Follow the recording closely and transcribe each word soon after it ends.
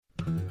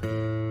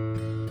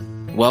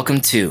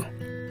Welcome to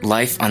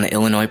Life on the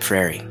Illinois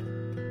Prairie.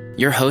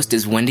 Your host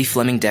is Wendy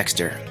Fleming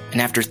Dexter, and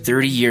after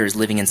 30 years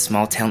living in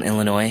small-town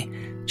Illinois,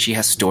 she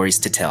has stories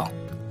to tell.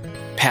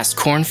 Past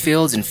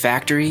cornfields and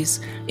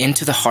factories,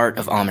 into the heart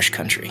of Amish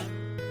country.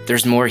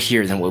 There's more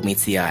here than what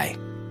meets the eye,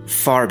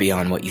 far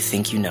beyond what you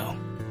think you know.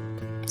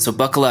 So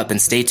buckle up and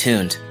stay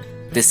tuned.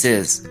 This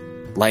is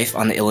Life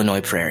on the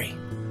Illinois Prairie.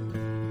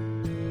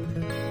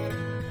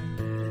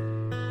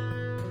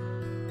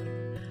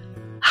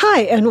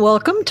 Hi, and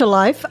welcome to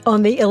Life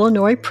on the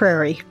Illinois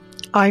Prairie.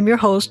 I'm your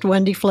host,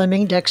 Wendy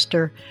Fleming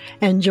Dexter,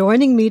 and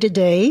joining me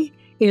today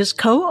is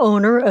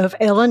co-owner of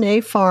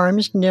L&A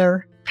Farms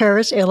near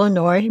Paris,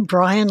 Illinois,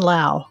 Brian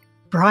Lau.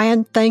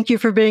 Brian, thank you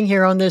for being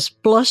here on this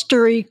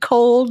blustery,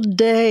 cold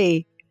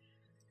day.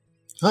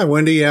 Hi,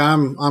 Wendy.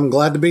 I'm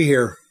glad to be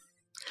here.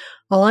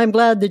 Well, I'm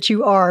glad that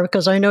you are,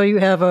 because I know you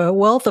have a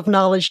wealth of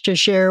knowledge to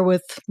share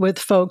with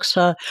folks.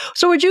 So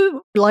would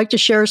you like to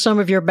share some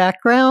of your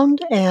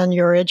background and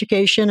your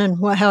education and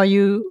how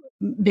you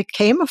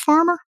became a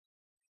farmer?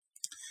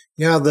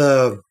 Yeah,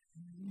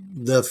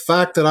 the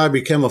fact that I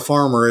became a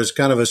farmer is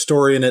kind of a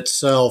story in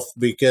itself,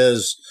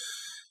 because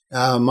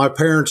my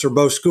parents are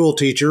both school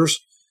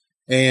teachers,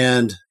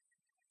 and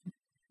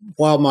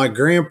while my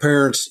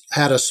grandparents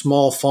had a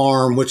small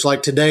farm, which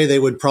like today they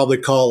would probably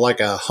call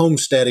like a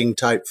homesteading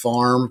type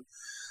farm,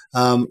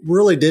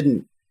 really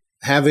didn't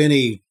have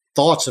any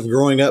thoughts of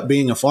growing up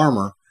being a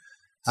farmer.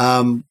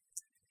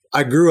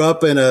 I grew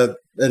up in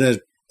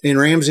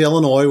Ramsey,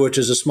 Illinois, which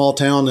is a small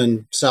town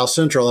in South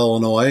Central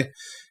Illinois,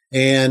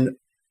 and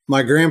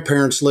my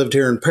grandparents lived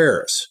here in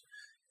Paris.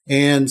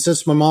 And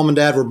since my mom and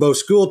dad were both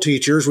school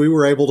teachers, we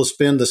were able to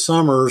spend the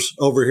summers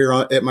over here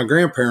at my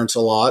grandparents' a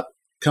lot.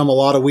 Come a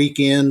lot of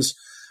weekends,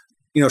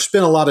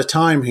 spend a lot of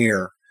time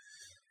here.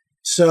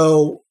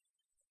 So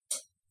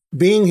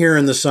being here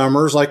in the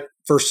summers, like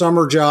for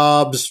summer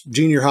jobs,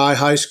 junior high,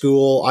 high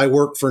school, I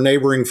worked for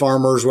neighboring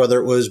farmers,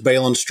 whether it was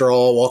baling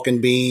straw, walking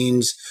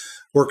beans,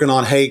 working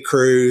on hay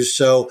crews.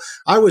 So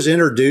I was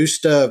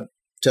introduced to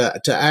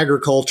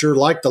agriculture,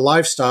 like the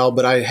lifestyle,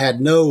 but I had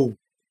no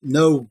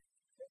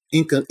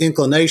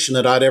inclination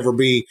that I'd ever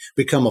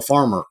become a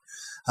farmer.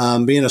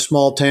 Being a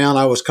small town,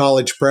 I was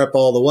college prep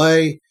all the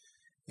way,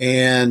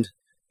 and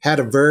had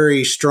a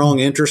very strong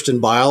interest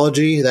in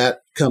biology that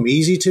come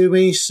easy to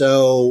me.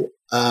 So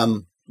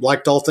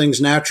liked all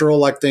things natural,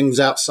 like things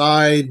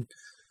outside.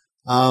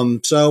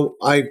 So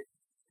I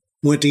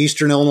went to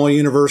Eastern Illinois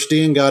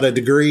University and got a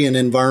degree in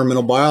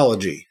environmental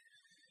biology.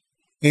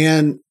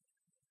 And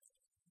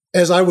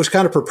as I was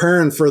kind of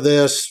preparing for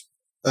this,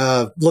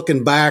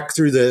 looking back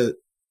through the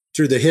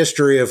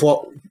history of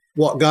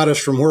what got us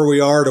from where we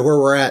are to where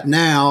we're at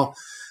now,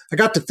 I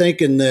got to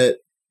thinking that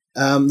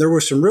there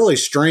were some really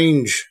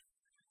strange,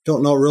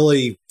 don't know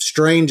really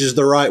strange is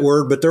the right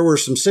word, but there were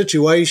some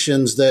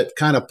situations that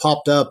kind of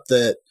popped up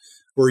that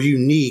were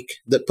unique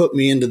that put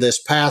me into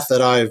this path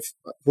that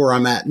where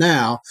I'm at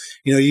now.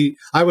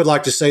 I would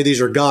like to say these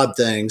are God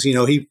things.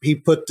 He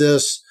put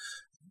this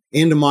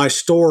into my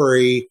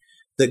story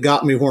that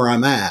got me where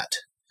I'm at.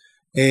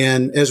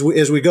 And as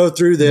we go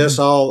through this,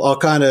 I'll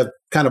kind of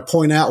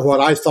point out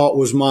what I thought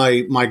was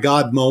my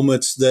God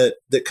moments that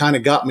kind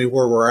of got me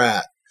where we're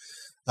at.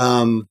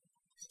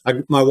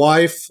 My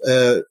wife,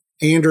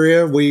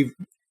 Andrea, we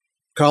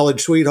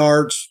college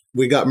sweethearts.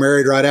 We got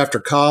married right after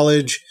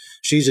college.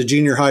 She's a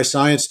junior high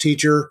science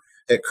teacher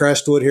at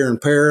Crestwood here in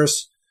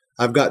Paris.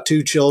 I've got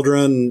two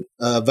children,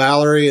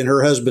 Valerie and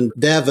her husband,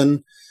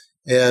 Devin.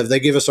 They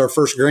gave us our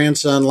first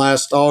grandson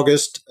last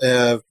August,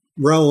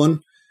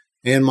 Rowan.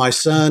 And my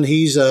son,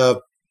 he's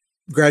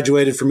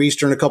graduated from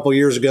Eastern a couple of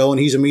years ago,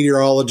 and he's a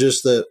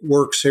meteorologist that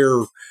works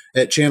here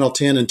at Channel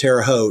 10 in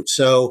Terre Haute.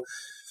 So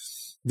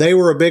they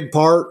were a big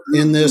part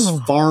in this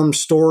farm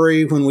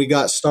story when we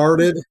got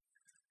started.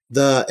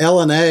 The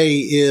L&A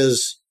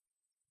is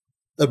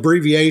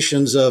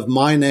abbreviations of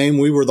my name.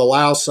 We were the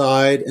Lau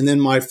side. And then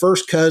my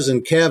first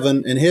cousin,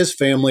 Kevin, and his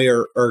family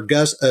are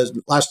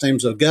last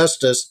name's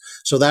Augustus.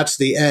 So that's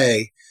the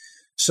A.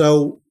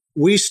 So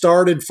we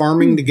started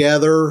farming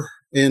together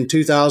in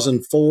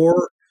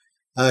 2004.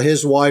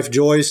 His wife,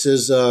 Joyce,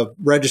 is a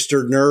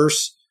registered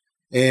nurse.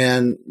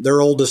 And their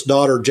oldest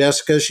daughter,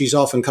 Jessica, she's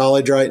off in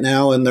college right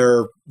now. And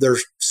their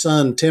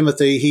son,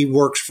 Timothy, he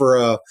works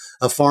for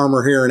a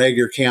farmer here in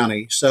Edgar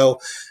County. So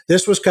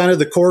this was kind of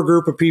the core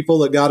group of people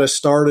that got us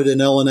started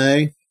in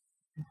L&A.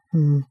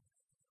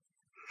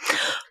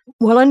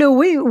 Well, I know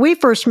we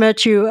first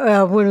met you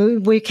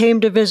when we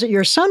came to visit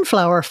your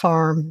sunflower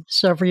farm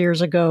several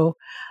years ago.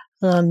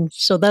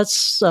 So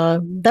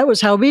that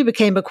was how we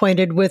became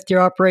acquainted with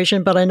your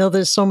operation. But I know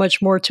there's so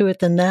much more to it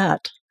than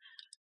that.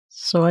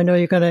 So I know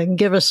you're going to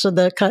give us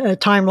the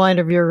timeline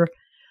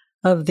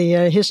of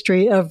the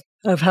history of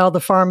how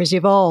the farm has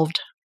evolved.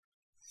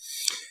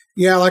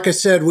 Yeah, like I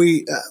said,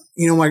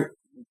 the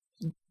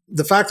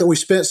fact that we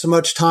spent so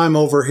much time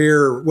over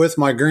here with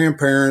my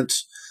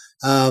grandparents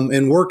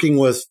and working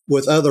with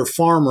other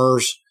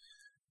farmers,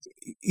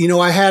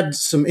 I had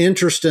some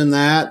interest in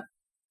that.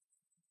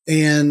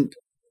 And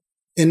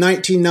in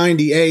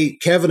 1998,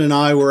 Kevin and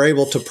I were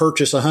able to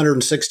purchase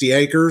 160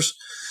 acres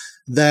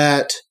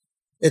that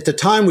at the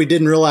time we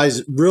didn't realize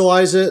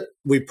it.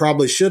 We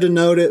probably should have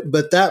known it,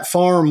 but that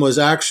farm was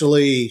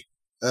actually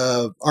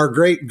our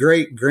great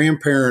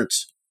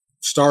grandparents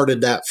started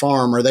that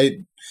farm, or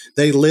they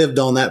lived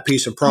on that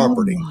piece of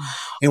property. Oh.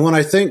 And when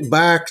I think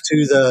back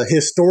to the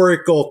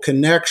historical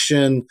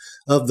connection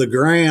of the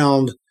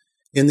ground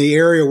in the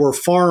area we're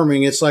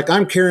farming, it's like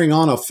I'm carrying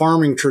on a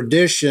farming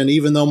tradition,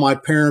 even though my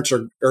parents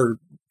or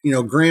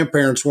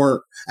grandparents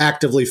weren't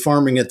actively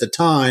farming at the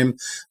time,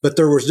 but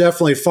there was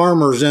definitely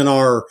farmers in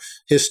our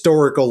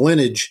historical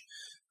lineage.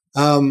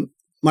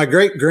 My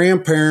great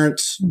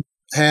grandparents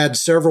had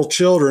several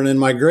children, and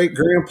my great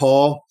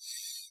grandpa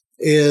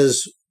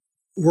is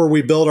where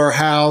we built our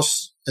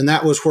house. And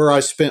that was where I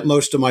spent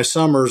most of my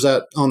summers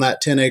on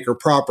that 10-acre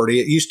property.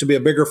 It used to be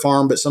a bigger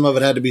farm, but some of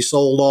it had to be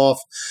sold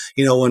off,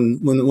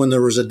 when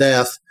there was a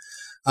death.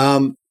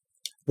 One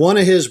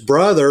of his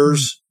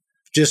brothers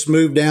just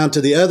moved down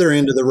to the other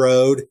end of the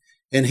road,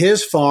 and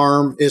his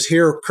farm is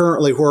here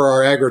currently where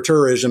our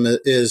agro-tourism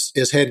is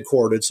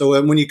headquartered.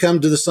 So when you come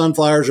to the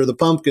sunflowers or the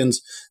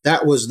pumpkins,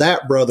 that was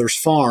that brother's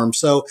farm.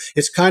 So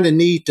it's kind of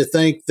neat to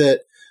think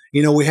that,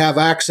 we have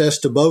access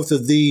to both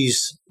of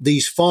these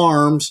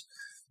farms.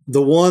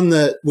 The one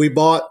that we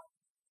bought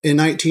in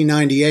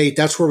 1998,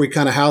 that's where we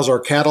kind of house our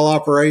cattle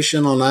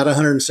operation on that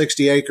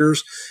 160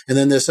 acres. And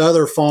then this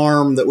other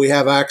farm that we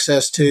have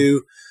access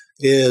to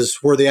is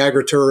where the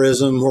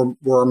agritourism,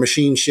 where our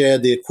machine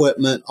shed, the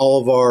equipment, all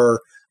of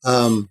our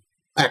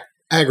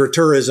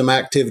agritourism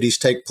activities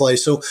take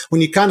place. So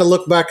when you kind of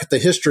look back at the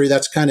history,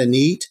 that's kind of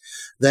neat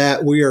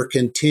that we are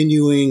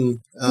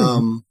continuing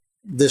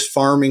this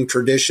farming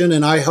tradition.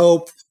 And I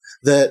hope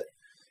that,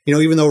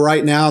 even though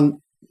right now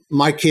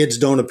my kids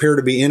don't appear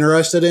to be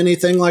interested in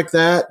anything like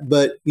that,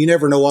 but you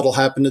never know what'll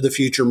happen to the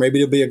future.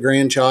 Maybe it'll be a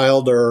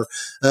grandchild or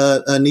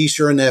a niece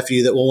or a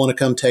nephew that will want to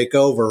come take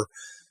over.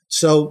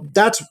 So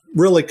that's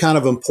really kind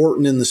of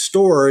important in the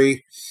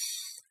story.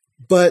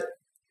 But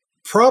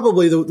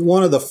probably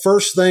one of the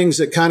first things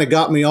that kind of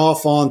got me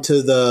off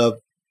onto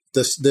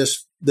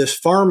this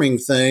farming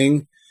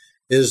thing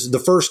is the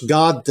first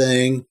God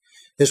thing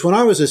is when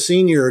I was a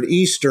senior at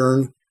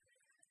Eastern,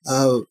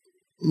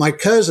 my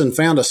cousin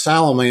found a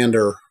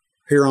salamander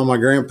here on my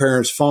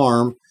grandparents'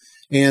 farm.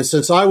 And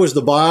since I was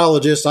the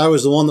biologist, I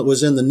was the one that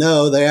was in the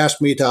know, they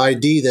asked me to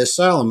ID this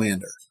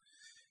salamander.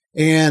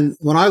 And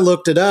when I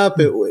looked it up,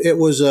 it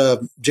was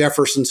a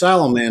Jefferson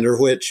salamander,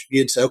 which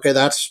you'd say, okay,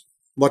 that's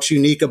what's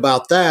unique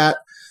about that.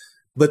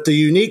 But the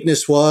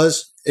uniqueness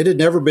was it had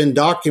never been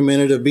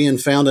documented of being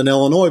found in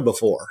Illinois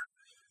before.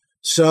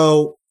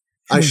 So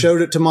I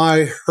showed it to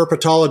my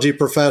herpetology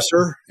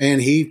professor,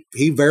 and he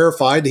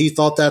verified, he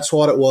thought that's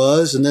what it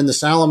was. And then the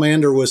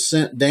salamander was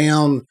sent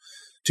down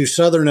to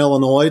Southern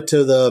Illinois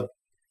to the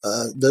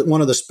one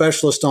of the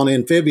specialists on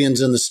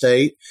amphibians in the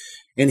state.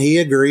 And he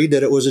agreed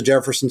that it was a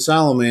Jefferson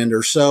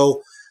salamander.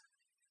 So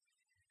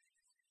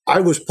I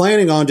was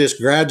planning on just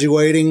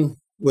graduating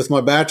with my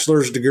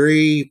bachelor's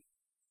degree,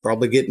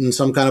 probably getting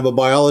some kind of a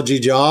biology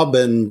job,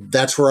 and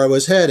that's where I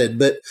was headed.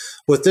 But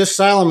with this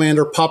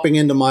salamander popping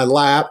into my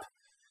lap,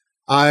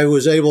 I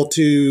was able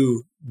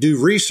to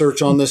do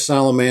research on this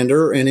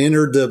salamander and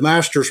entered the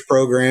master's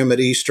program at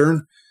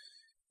Eastern.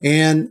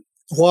 And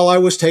while I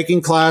was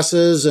taking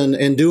classes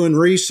and doing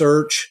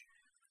research,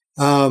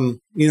 I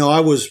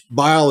was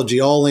biology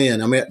all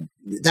in. I mean,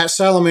 that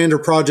salamander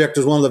project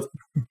is one of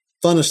the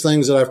funnest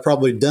things that I've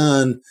probably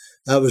done.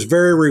 It was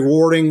very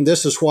rewarding.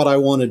 This is what I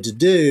wanted to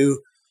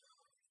do.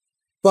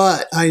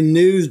 But I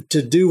knew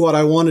to do what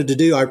I wanted to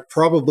do, I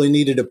probably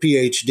needed a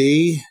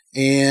PhD.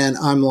 And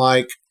I'm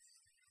like,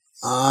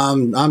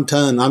 I'm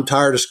done. I'm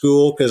tired of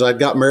school because I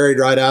got married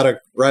right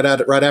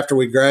after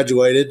we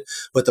graduated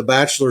with a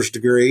bachelor's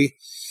degree.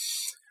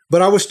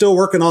 But I was still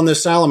working on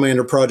this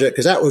salamander project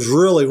because that was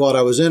really what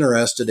I was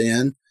interested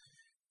in.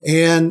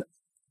 And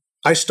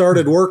I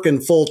started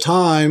working full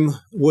time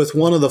with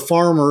one of the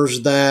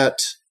farmers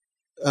that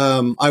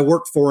I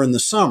worked for in the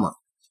summer.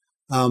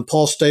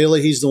 Paul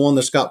Staley, he's the one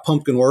that's got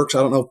Pumpkin Works.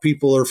 I don't know if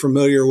people are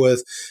familiar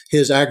with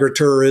his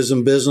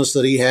agritourism business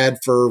that he had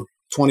for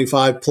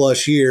 25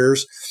 plus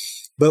years.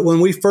 But when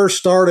we first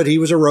started, he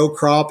was a row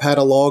crop, had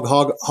a log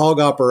hog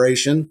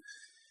operation.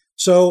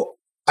 So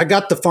I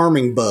got the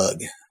farming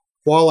bug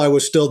while I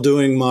was still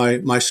doing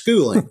my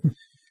schooling.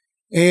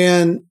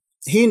 And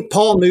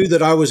Paul knew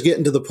that I was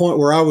getting to the point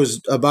where I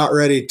was about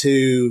ready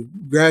to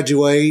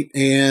graduate,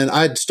 and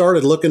I'd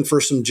started looking for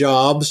some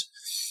jobs.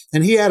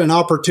 And he had an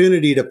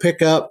opportunity to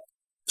pick up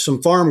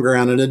some farm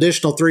ground, an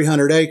additional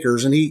 300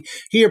 acres. And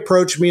he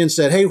approached me and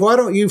said, hey, why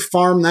don't you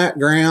farm that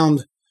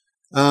ground?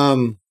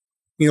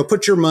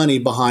 Put your money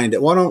behind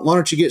it. Why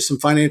don't you get some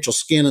financial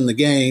skin in the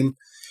game?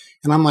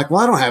 And I'm like, well,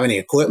 I don't have any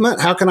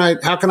equipment. How can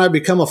I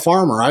become a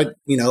farmer?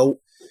 And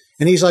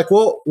he's like,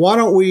 well,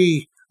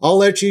 I'll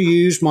let you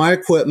use my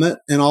equipment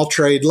and I'll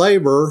trade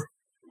labor.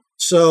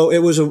 So it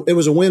was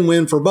a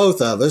win-win for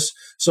both of us.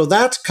 So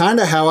that's kind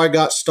of how I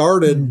got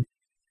started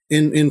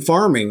in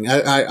farming.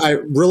 I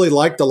really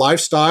liked the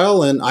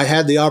lifestyle and I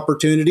had the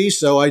opportunity,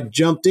 so I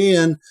jumped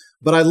in.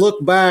 But I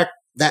look back,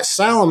 that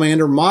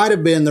salamander might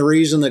have been the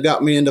reason that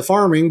got me into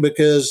farming,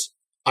 because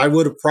I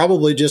would have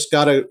probably just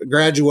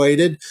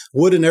graduated,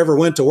 would have never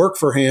went to work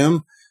for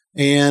him.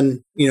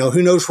 And,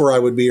 who knows where I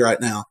would be right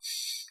now.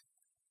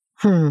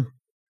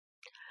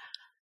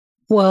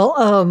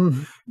 Well,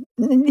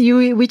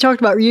 we talked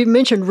about, you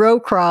mentioned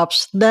row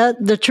crops, that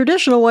the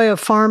traditional way of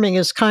farming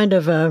is kind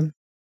of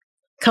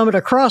come at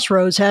a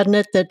crossroads, hadn't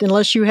it? That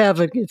unless you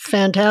have a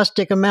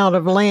fantastic amount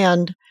of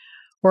land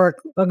or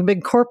a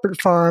big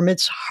corporate farm,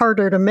 it's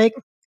harder to make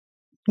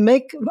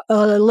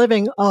a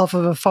living off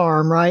of a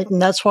farm, right?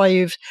 And that's why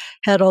you've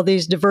had all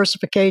these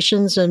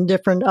diversifications and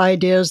different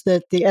ideas,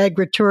 that the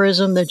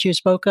agro-tourism that you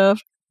spoke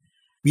of.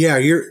 Yeah,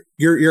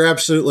 you're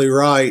absolutely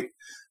right.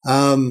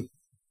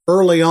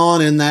 Early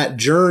on in that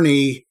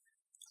journey,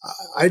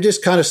 I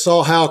just kind of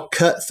saw how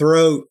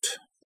cutthroat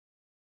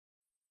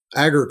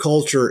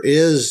agriculture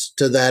is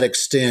to that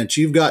extent.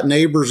 You've got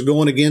neighbors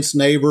going against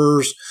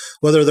neighbors,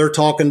 whether they're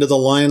talking to the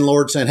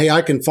landlord saying, hey,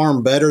 I can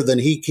farm better than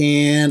he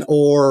can,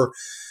 or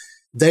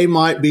they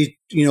might be,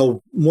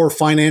 more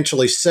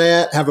financially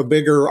set, have a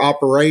bigger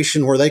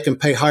operation where they can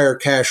pay higher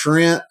cash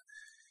rent.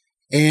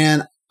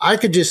 And I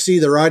could just see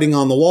the writing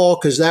on the wall,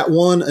 because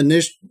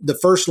the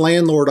first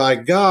landlord I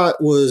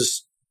got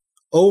was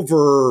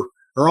over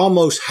or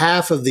almost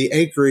half of the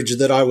acreage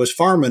that I was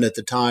farming at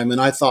the time. And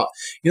I thought,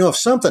 if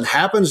something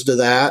happens to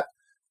that,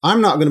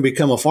 I'm not going to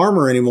become a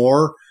farmer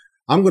anymore.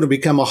 I'm going to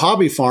become a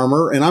hobby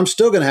farmer, and I'm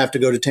still going to have to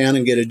go to town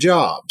and get a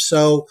job.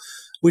 So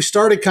we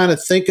started kind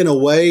of thinking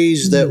of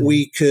ways that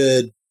we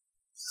could,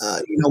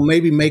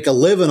 maybe make a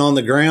living on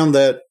the ground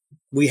that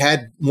we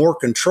had more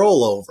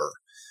control over.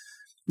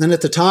 And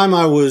at the time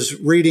I was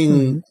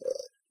reading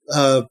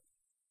a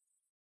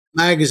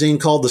magazine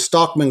called The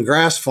Stockman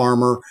Grass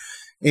Farmer,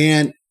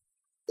 and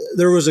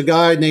there was a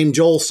guy named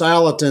Joel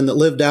Salatin that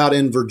lived out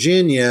in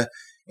Virginia,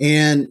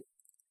 and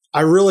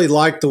I really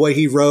liked the way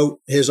he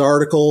wrote his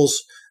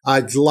articles. I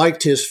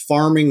liked his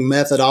farming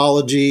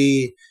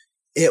methodology.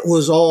 It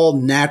was all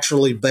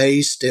naturally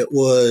based. It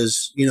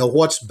was,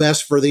 what's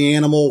best for the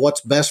animal,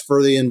 what's best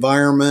for the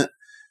environment,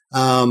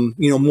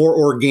 more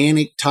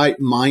organic type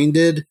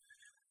minded.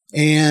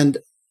 And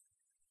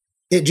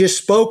it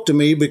just spoke to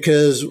me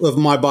because of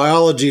my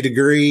biology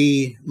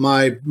degree,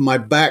 my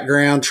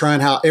background,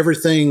 trying how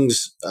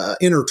everything's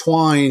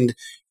intertwined,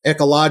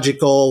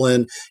 ecological,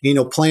 and,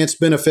 plants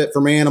benefit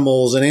from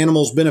animals and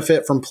animals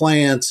benefit from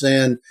plants.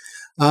 And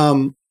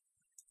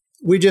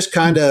we just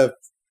kind of,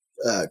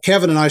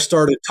 Kevin and I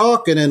started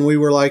talking, and we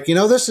were like,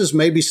 this is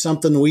maybe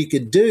something we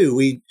could do.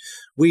 We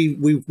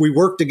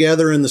worked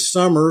together in the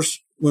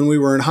summers when we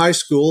were in high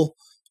school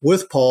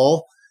with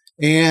Paul.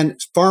 And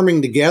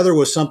farming together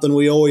was something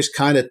we always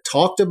kind of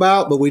talked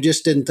about, but we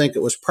just didn't think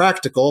it was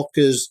practical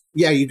because,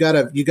 you got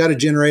to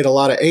generate a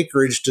lot of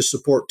acreage to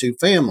support two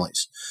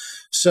families.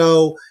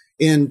 So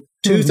in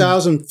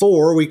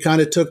 2004, we kind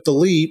of took the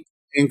leap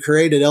and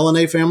created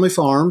L&A Family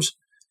Farms.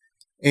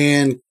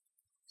 And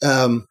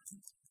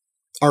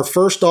our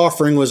first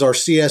offering was our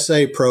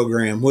CSA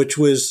program, which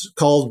was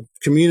called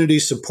Community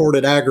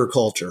Supported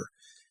Agriculture.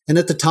 And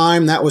at the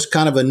time, that was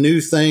kind of a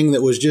new thing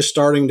that was just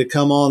starting to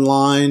come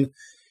online.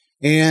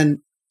 And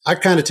I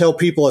kind of tell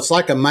people it's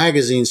like a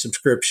magazine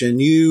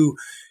subscription. You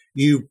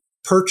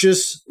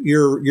purchase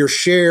your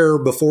share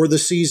before the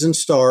season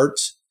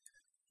starts.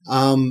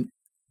 And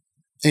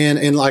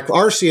like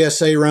our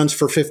CSA runs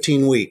for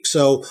 15 weeks.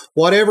 So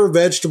whatever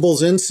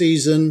vegetables in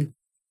season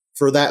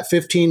for that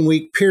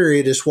 15-week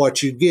period is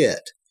what you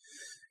get.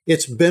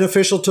 It's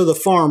beneficial to the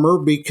farmer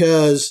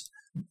because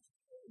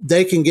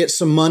they can get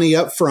some money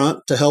up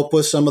front to help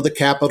with some of the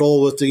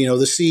capital with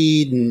the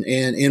seed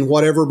and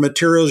whatever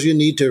materials you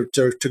need to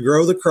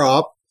grow the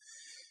crop.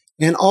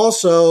 And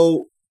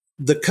also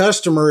the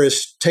customer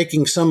is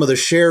taking some of the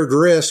shared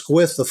risk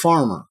with the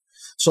farmer.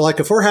 So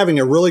like if we're having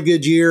a really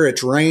good year,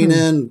 it's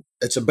raining,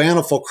 it's a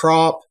bountiful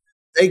crop,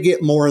 they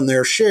get more in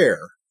their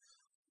share.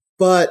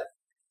 But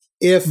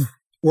if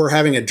we're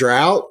having a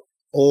drought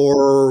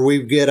or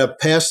we get a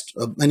pest,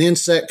 an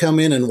insect come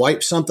in and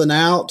wipe something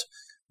out,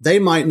 they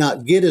might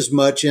not get as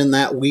much in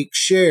that week's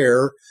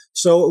share.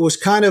 So it was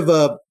kind of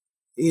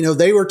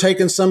they were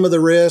taking some of the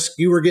risk,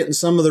 you were getting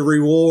some of the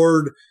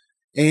reward.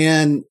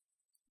 And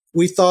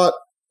we thought,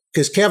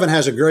 because Kevin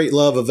has a great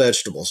love of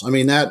vegetables. I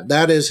mean,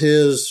 that is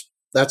his,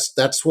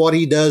 that's what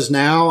he does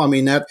now. I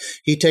mean, that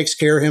he takes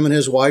care, him and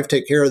his wife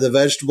take care of the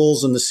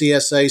vegetables and the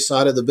CSA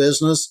side of the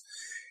business.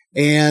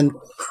 And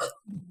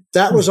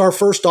that was our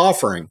first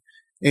offering.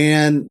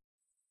 And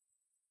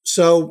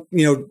so,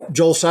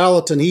 Joel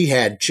Salatin, he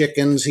had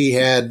chickens, he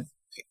had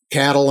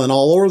cattle and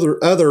all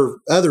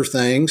other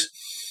things.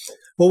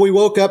 Well, we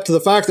woke up to the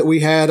fact that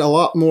we had a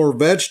lot more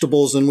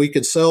vegetables than we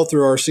could sell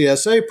through our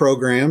CSA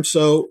program.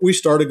 So we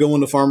started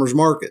going to farmers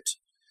markets.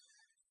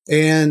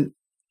 And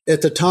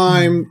at the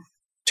time,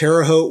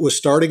 Terre Haute was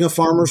starting a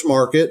farmers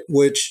market,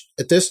 which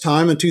at this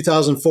time in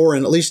 2004,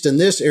 and at least in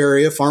this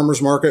area,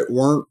 farmers market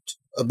weren't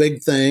a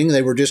big thing.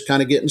 They were just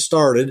kind of getting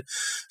started.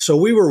 So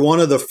we were one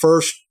of the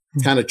first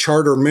kind of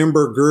charter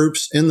member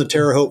groups in the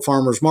Terre Haute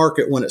Farmers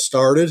Market when it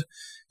started.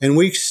 And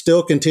we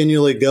still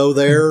continually go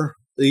there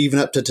even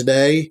up to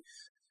today.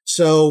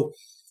 So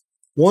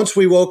once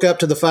we woke up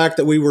to the fact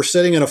that we were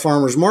sitting in a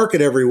farmer's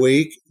market every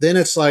week, then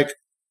it's like,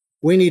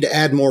 we need to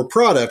add more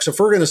products. If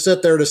we're going to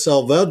sit there to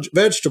sell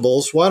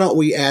vegetables, why don't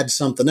we add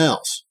something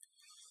else?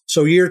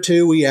 So year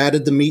 2, we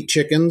added the meat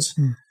chickens.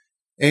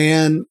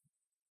 And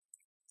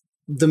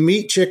the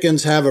meat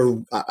chickens have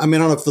I don't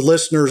know if the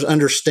listeners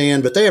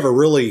understand, but they have a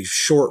really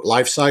short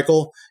life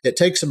cycle. It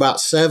takes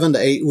about 7 to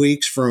 8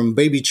 weeks from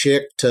baby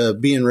chick to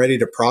being ready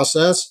to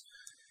process.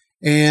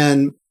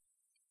 And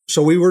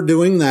so we were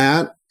doing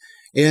that.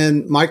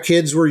 And my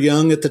kids were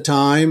young at the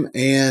time,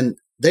 and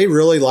they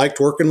really liked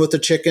working with the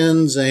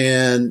chickens,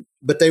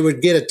 but they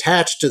would get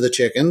attached to the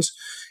chickens,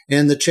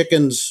 and the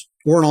chickens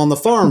weren't on the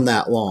farm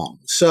that long.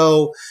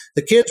 So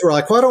the kids were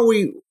like, why don't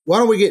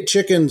we get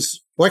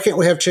chickens? Why can't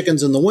we have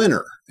chickens in the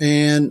winter?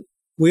 And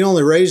we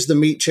only raise the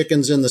meat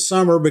chickens in the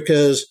summer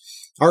because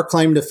our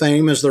claim to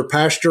fame is they're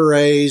pasture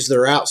raised,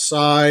 they're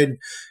outside,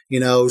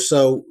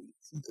 so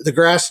the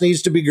grass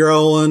needs to be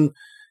growing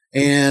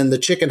and the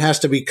chicken has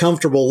to be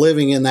comfortable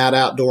living in that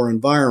outdoor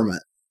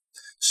environment.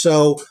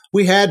 So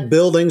we had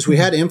buildings, we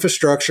had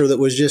infrastructure that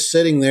was just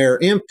sitting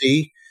there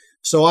empty.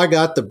 So I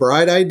got the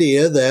bright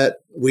idea that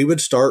we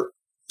would start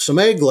some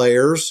egg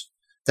layers.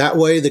 That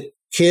way the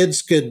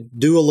kids could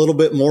do a little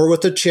bit more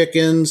with the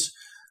chickens.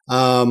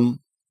 And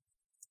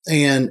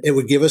it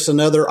would give us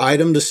another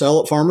item to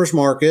sell at farmers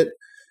market.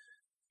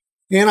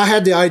 And I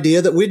had the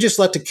idea that we just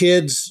let the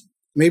kids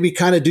maybe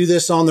kind of do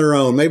this on their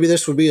own. Maybe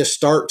this would be a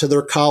start to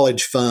their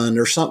college fund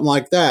or something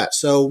like that.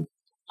 So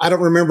I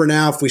don't remember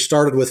now if we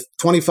started with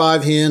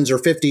 25 hens or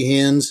 50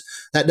 hens.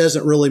 That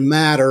doesn't really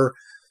matter.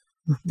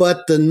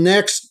 But the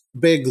next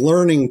big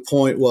learning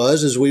point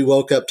was, as we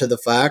woke up to the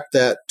fact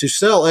that to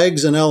sell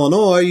eggs in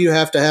Illinois, you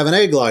have to have an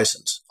egg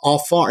license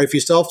off farm. If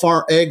you sell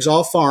eggs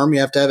off farm, you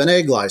have to have an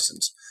egg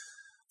license.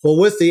 Well,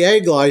 with the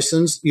egg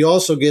license, you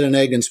also get an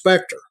egg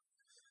inspector.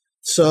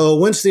 So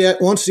once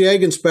the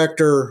egg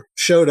inspector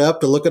showed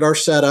up to look at our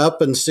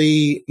setup and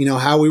see,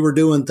 how we were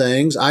doing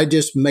things, I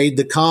just made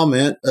the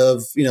comment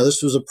of,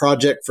 this was a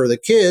project for the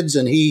kids.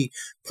 And he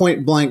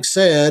point blank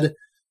said,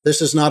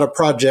 this is not a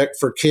project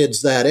for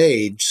kids that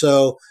age.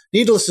 So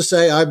needless to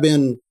say, I've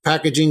been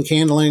packaging,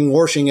 candling,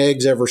 washing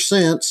eggs ever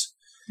since.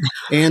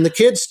 And the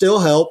kids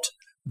still helped,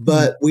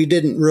 but we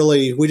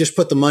just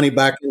put the money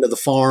back into the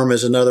farm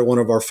as another one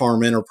of our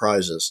farm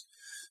enterprises.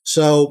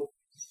 So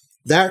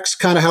that's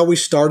kind of how we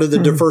started the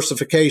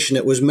diversification.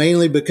 It was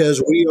mainly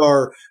because we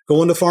are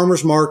going to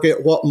farmers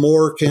market. What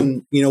more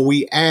can,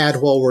 we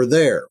add while we're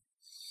there?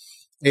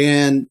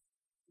 And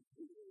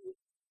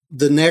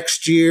the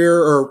next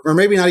year, or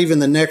maybe not even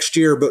the next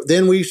year, but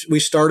then we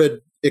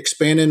started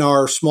expanding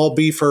our small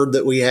beef herd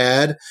that we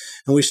had,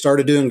 and we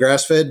started doing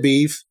grass-fed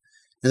beef,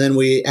 and then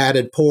we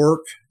added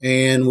pork,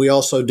 and we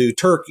also do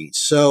turkeys.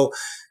 So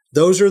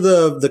those are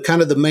the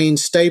kind of the main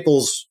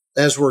staples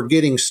as we're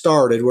getting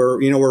started.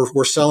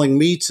 We're selling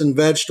meats and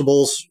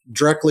vegetables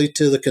directly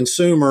to the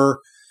consumer,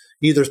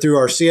 either through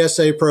our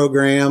CSA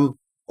program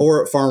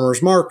or at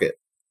farmers market.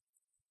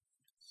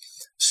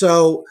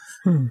 So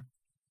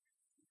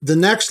the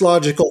next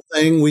logical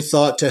thing we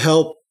thought to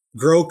help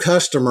grow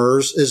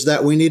customers is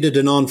that we needed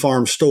an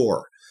on-farm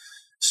store.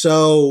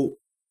 So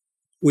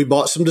we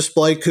bought some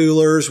display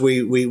coolers.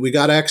 We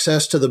got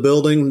access to the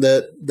building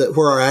that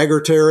where our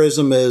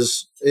agro-tourism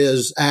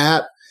is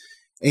at,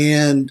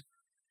 and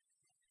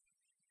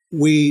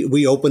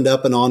we opened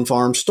up an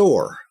on-farm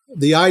store.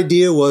 The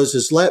idea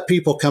was let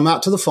people come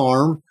out to the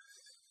farm,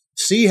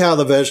 see how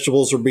the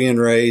vegetables are being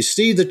raised,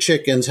 see the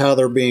chickens, how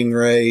they're being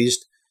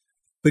raised,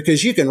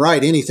 because you can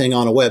write anything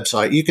on a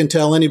website. You can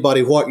tell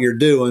anybody what you're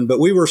doing, but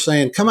we were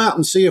saying, come out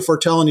and see if we're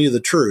telling you the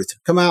truth.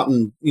 Come out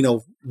and,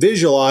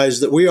 visualize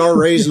that we are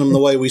raising them the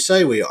way we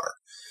say we are.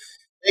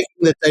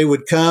 Thinking that they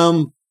would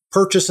come,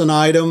 purchase an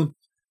item,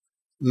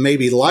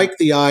 maybe like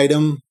the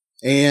item,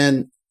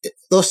 and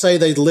let's say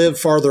they live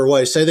farther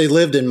away. Say they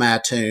lived in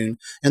Mattoon,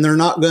 and they're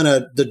not going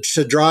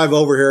to drive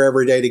over here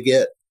every day to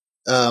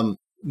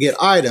get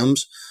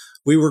items.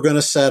 We were going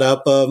to set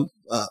up a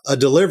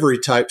delivery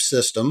type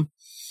system,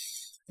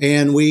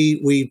 and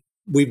we've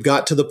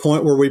got to the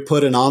point where we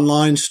put an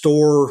online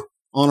store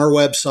on our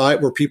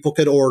website where people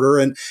could order,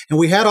 and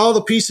we had all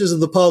the pieces of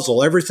the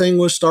puzzle. Everything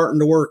was starting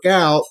to work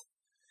out,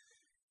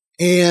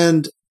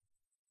 and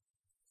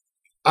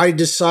I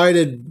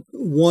decided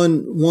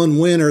one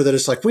winter that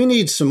it's like, we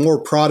need some more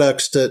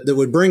products that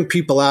would bring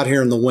people out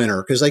here in the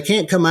winter, because they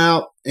can't come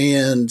out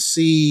and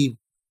see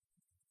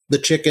the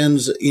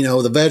chickens,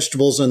 the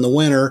vegetables in the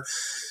winter.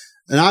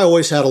 And I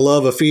always had a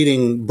love of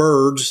feeding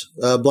birds,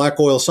 black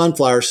oil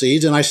sunflower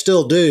seeds, and I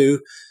still do.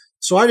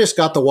 So I just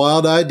got the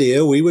wild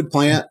idea. We would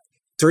plant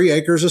 3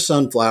 acres of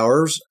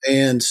sunflowers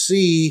and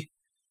see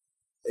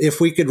if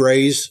we could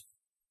raise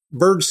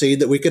bird seed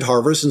that we could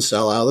harvest and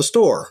sell out of the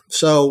store.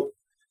 So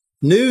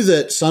knew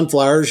that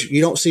sunflowers,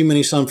 you don't see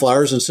many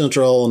sunflowers in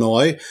central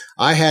Illinois.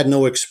 I had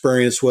no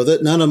experience with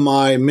it. None of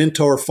my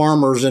mentor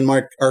farmers in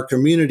our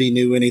community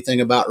knew anything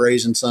about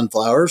raising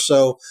sunflowers.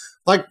 So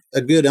like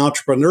a good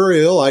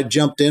entrepreneurial, I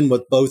jumped in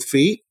with both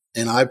feet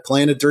and I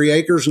planted 3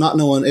 acres, not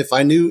knowing if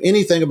I knew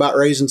anything about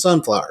raising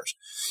sunflowers.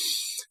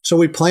 So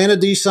we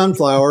planted these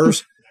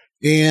sunflowers,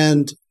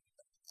 and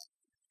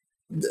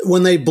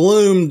when they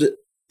bloomed,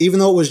 even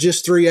though it was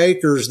just 3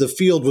 acres, the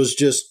field was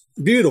just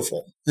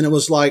beautiful. And it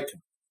was like,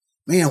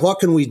 man, what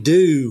can we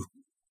do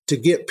to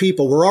get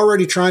people? We're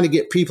already trying to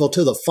get people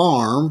to the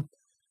farm.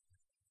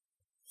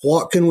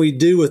 What can we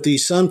do with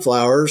these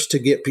sunflowers to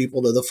get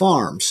people to the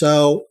farm?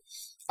 So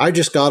I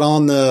just got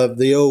on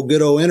the old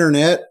good old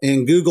internet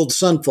and Googled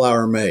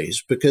sunflower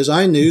maize, because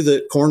I knew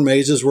that corn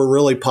mazes were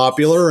really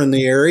popular in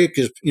the area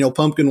because,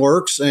 Pumpkin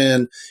Works.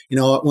 And,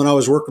 when I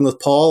was working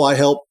with Paul, I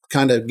helped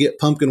kind of get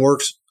Pumpkin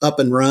Works up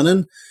and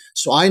running.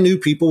 So I knew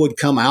people would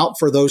come out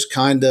for those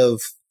kind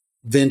of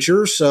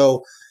ventures.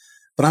 So,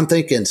 but I'm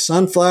thinking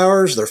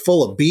sunflowers, they're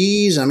full of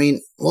bees. I mean,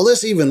 will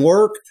this even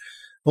work?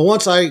 Well,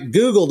 once I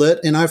Googled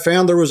it and I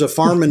found there was a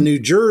farm in New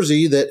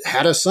Jersey that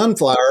had a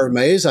sunflower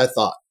maize, I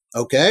thought,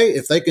 okay,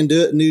 if they can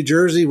do it in New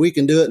Jersey, we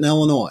can do it in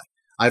Illinois.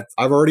 I've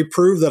already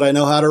proved that I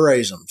know how to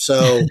raise them.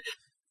 So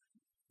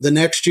the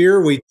next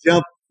year we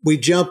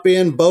jump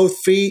in both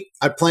feet.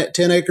 I plant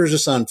 10 acres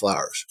of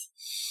sunflowers.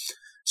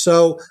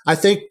 So I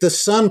think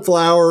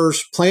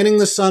planting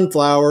the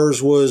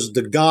sunflowers was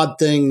the God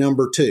thing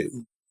number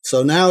 2.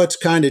 So now it's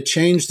kind of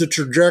changed the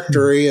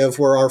trajectory of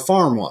where our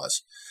farm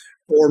was,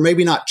 or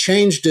maybe not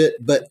changed it,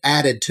 but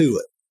added to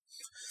it.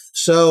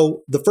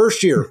 So the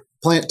first year,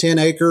 plant 10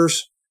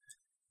 acres,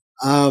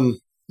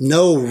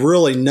 know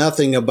really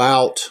nothing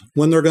about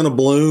when they're going to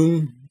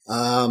bloom.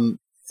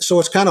 So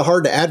it's kind of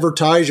hard to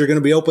advertise you're going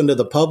to be open to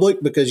the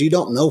public because you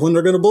don't know when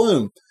they're going to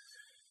bloom.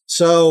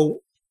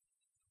 So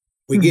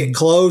we get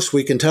close,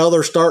 we can tell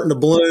they're starting to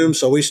bloom.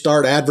 So we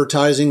start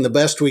advertising the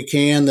best we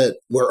can that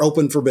we're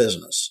open for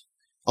business.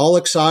 All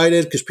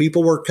excited because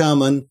people were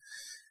coming.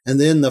 And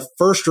then the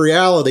first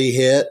reality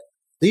hit.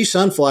 These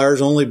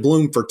sunflowers only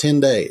bloom for 10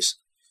 days.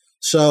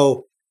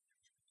 So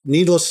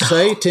needless to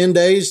say, 10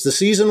 days, the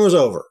season was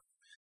over.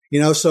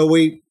 So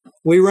we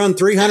run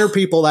 300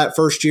 people that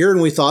first year,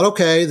 and we thought,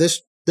 okay,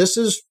 this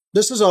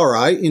is all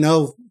right.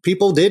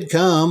 People did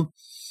come.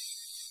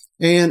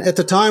 And at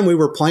the time we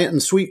were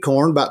planting sweet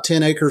corn, about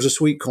 10 acres of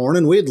sweet corn.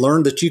 And we had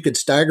learned that you could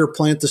stagger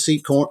plant the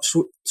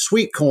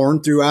sweet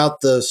corn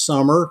throughout the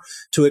summer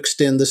to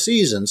extend the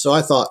season. So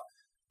I thought,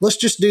 let's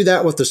just do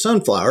that with the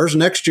sunflowers.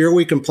 Next year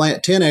we can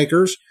plant 10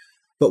 acres,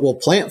 but we'll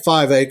plant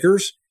 5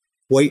 acres,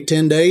 wait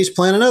 10 days,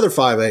 plant another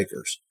 5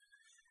 acres.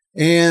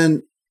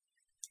 And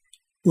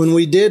when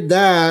we did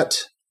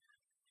that,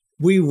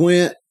 we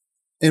went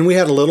and we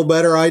had a little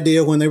better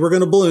idea when they were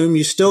going to bloom.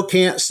 You still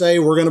can't say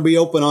we're going to be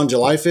open on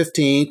July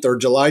 15th or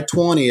July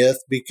 20th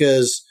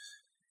because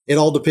it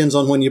all depends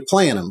on when you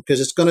plant them, because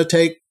it's going to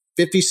take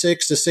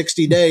 56 to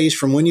 60 days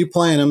from when you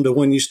plant them to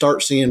when you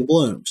start seeing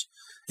blooms,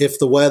 if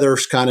the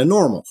weather's kind of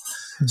normal.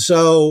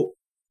 So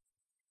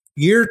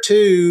year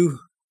 2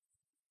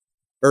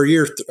 after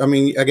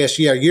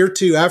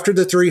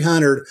the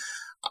 300,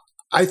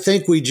 I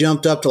think we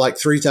jumped up to like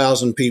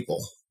 3,000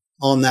 people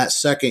on that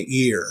second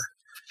year.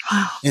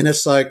 Wow. And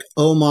it's like,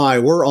 oh my,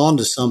 we're on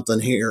to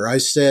something here. I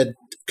said,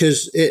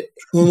 because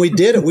when we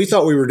did it, we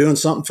thought we were doing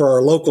something for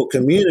our local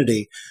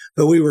community,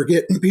 but we were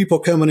getting people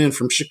coming in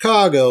from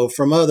Chicago,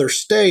 from other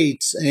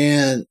states.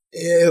 And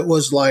it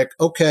was like,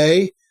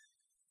 okay,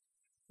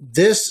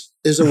 this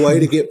is a way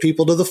to get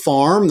people to the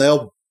farm.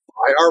 They'll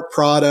buy our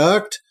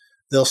product.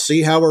 They'll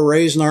see how we're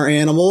raising our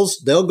animals.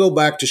 They'll go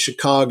back to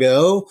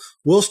Chicago.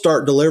 We'll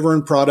start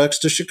delivering products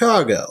to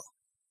Chicago.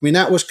 I mean,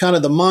 that was kind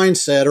of the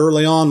mindset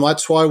early on.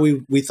 That's why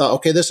we thought,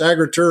 okay, this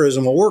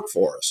agro-tourism will work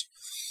for us.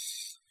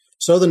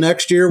 So the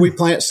next year we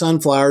plant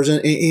sunflowers,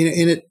 and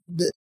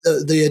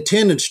the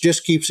attendance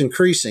just keeps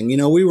increasing.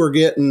 We were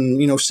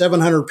getting,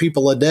 700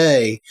 people a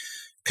day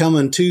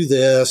coming to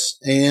this.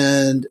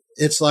 And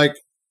it's like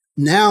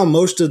now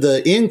most of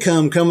the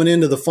income coming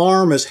into the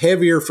farm is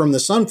heavier from the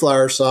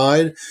sunflower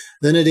side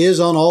than it is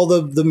on all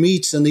the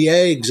meats and the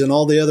eggs and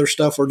all the other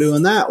stuff we're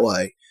doing that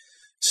way.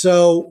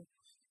 So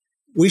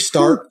we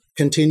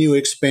continue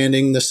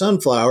expanding the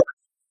sunflower.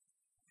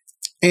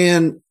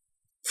 And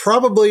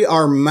probably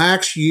our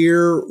max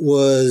year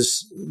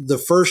was the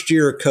first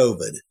year of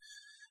COVID.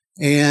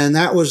 And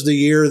that was the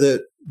year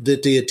that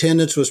the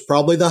attendance was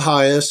probably the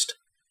highest.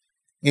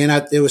 And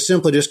it was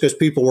simply just because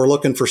people were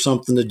looking for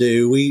something to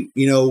do.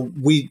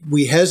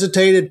 We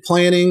hesitated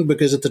planting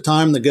because at the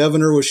time the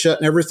governor was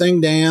shutting everything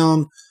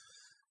down.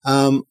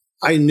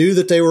 I knew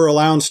that they were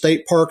allowing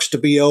state parks to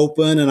be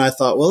open. And I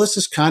thought, well, this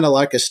is kind of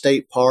like a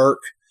state park.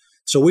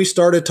 So we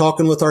started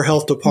talking with our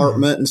health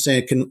department and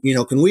saying, can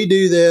we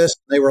do this?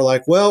 They were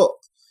like, well,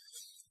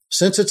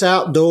 since it's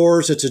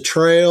outdoors, it's a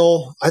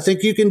trail. I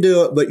think you can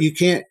do it, but you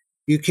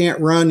can't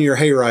run your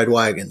hayride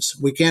wagons.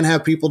 We can't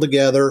have people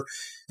together,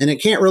 and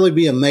it can't really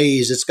be a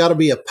maze. It's got to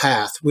be a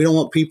path. We don't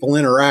want people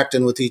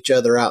interacting with each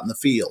other out in the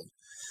field.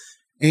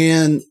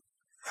 And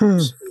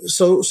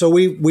so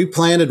we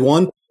planted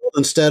one field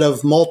instead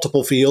of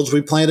multiple fields.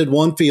 We planted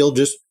one field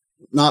just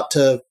not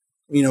to,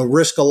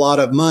 risk a lot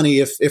of money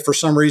if for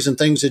some reason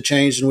things had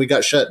changed and we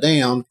got shut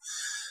down.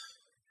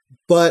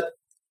 But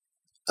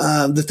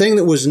the thing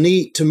that was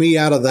neat to me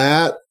out of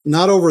that,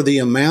 not over the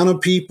amount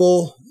of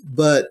people,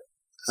 but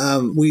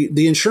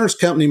the insurance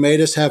company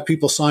made us have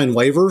people sign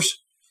waivers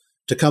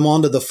to come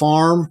onto the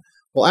farm.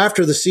 Well,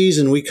 after the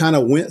season, we kind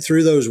of went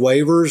through those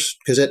waivers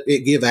because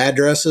it gave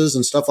addresses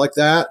and stuff like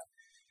that.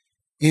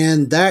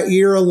 And that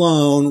year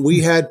alone,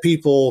 we had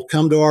people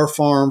come to our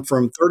farm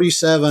from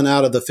 37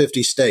 out of the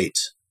 50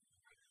 states.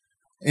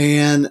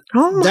 And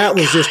that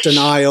was just an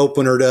eye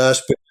opener to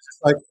us. Because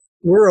like,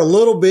 we're a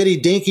little bitty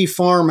dinky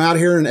farm out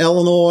here in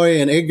Illinois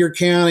and Edgar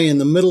County in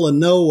the middle of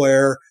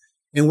nowhere.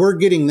 And we're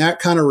getting that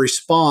kind of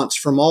response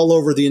from all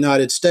over the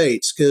United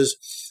States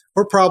because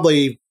we're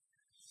probably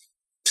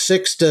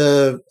 6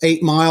 to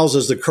 8 miles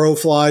as the crow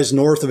flies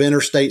north of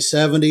Interstate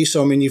 70.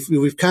 So, I mean,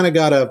 we've kind of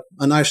got a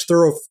nice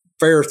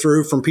thoroughfare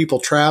through from people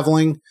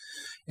traveling.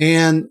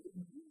 And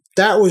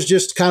that was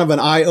just kind of an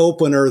eye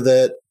opener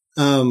that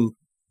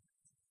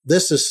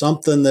this is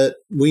something that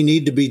we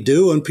need to be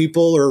doing.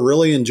 People are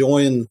really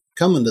enjoying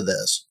coming to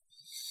this.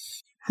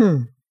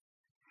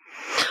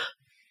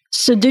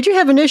 So did you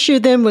have an issue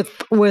then with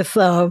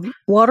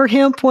water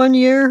hemp one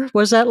year?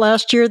 Was that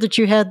last year that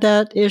you had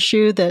that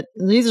issue? That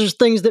these are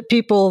things that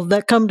people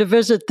that come to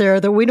visit there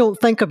that we don't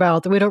think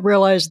about, that we don't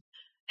realize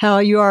how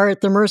you are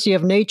at the mercy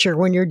of nature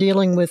when you're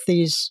dealing with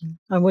these,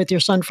 with your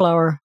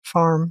sunflower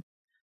farm.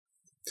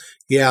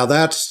 Yeah,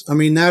 that's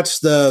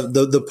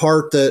the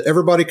part that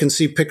everybody can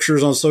see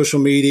pictures on social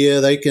media.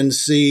 They can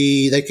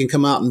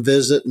come out and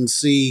visit and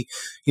see,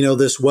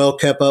 this well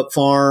kept up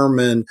farm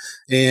and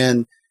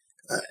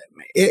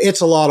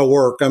it's a lot of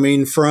work. I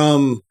mean,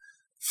 from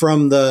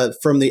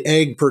the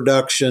egg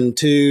production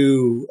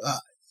to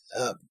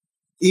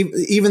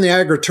even the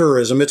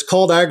agro-tourism. It's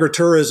called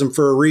agro-tourism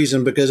for a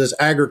reason because it's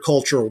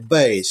agricultural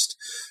based.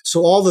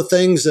 So all the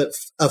things that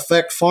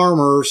affect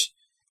farmers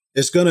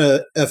is going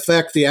to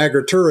affect the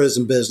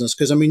agro-tourism business.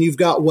 Because, I mean, you've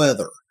got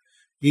weather,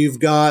 you've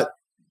got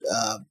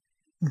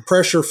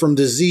pressure from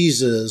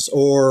diseases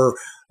or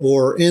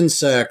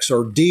insects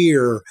or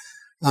deer.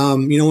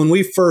 When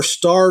we first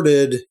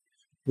started,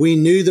 we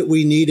knew that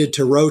we needed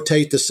to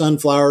rotate the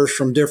sunflowers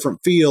from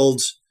different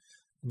fields.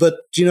 But,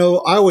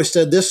 I always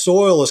said this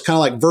soil is kind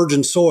of like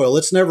virgin soil.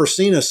 It's never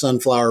seen a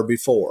sunflower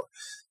before.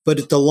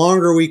 But the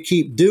longer we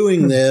keep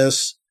doing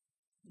this,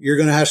 you're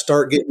going to have to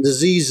start getting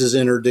diseases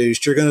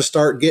introduced. You're going to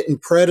start getting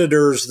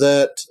predators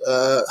that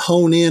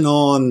hone in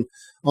on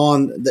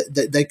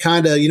they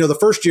kind of, the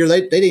first year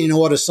they didn't even know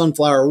what a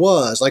sunflower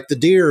was. Like the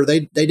deer,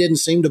 they didn't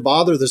seem to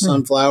bother the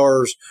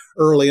sunflowers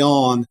early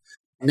on.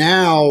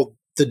 Now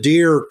the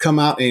deer come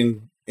out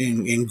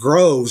in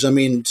groves. I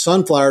mean,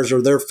 sunflowers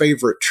are their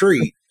favorite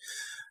treat.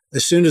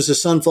 As soon as the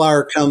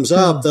sunflower comes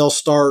up, they'll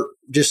start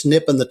just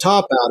nipping the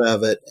top out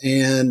of it.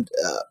 And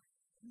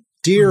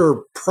deer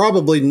are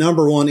probably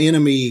number one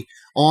enemy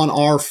on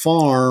our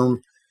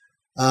farm.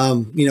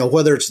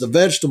 Whether it's the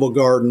vegetable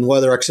garden,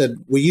 whether, like I said,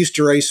 we used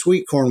to raise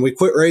sweet corn. We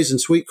quit raising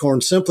sweet corn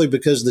simply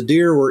because the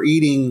deer were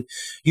eating.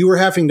 You were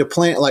having to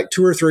plant like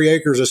 2 or 3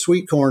 acres of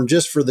sweet corn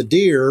just for the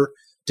deer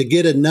to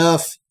get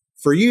enough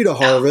for you to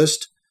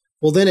harvest.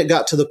 Well, then it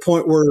got to the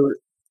point where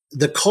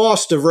the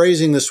cost of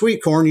raising the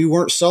sweet corn, you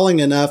weren't selling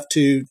enough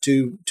to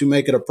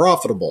make it a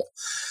profitable.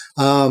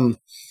 The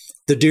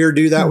deer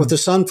do that with the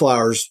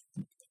sunflowers.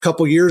 A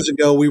couple years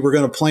ago, we were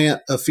going to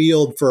plant a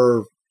field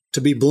to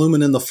be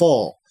blooming in the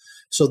fall.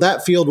 So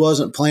that field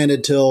wasn't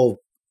planted till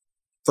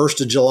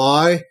 1st of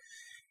July.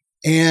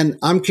 And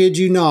I'm kid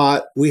you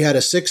not, we had a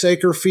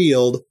 6-acre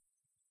field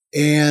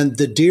and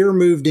the deer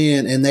moved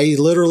in and they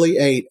literally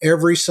ate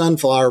every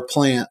sunflower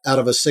plant out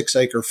of a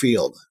 6-acre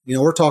field.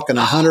 We're talking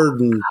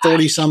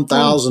 140 some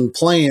thousand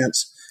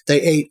plants.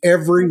 They ate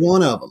every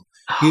one of them.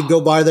 You'd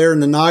go by there in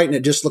the night and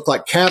it just looked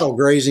like cattle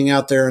grazing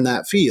out there in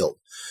that field.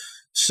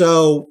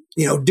 So,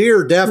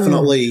 deer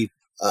definitely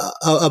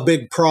a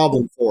big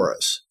problem for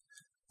us.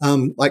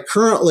 Like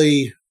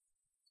currently,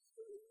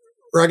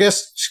 or I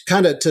guess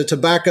kind of to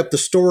back up the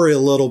story a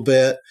little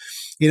bit,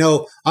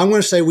 I'm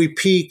going to say we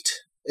peaked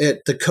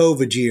at the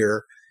COVID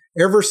year.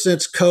 Ever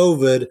since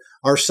COVID,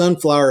 our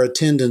sunflower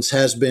attendance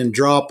has been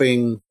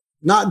dropping,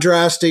 not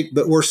drastic,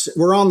 but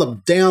we're on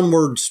the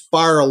downward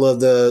spiral of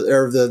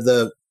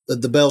the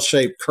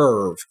bell-shaped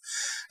curve.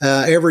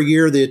 Every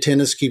year, the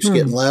attendance keeps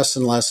getting less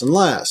and less and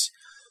less.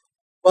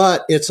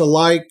 But it's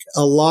like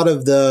a lot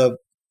of the,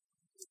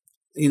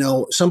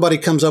 somebody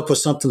comes up with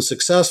something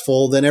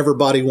successful, then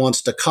everybody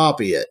wants to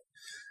copy it.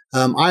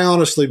 I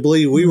honestly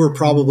believe we were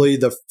probably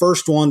the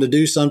first one to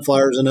do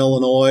sunflowers in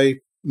Illinois,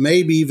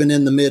 maybe even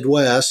in the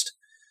Midwest.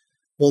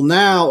 Well,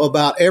 now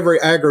about every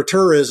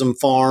agro-tourism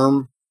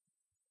farm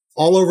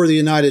all over the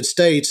United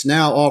States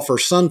now offer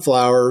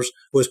sunflowers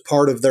as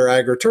part of their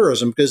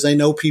agro-tourism because they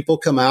know people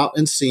come out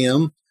and see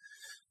them.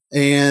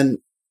 And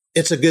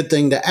it's a good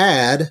thing to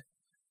add.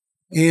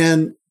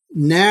 And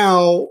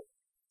now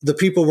the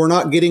people were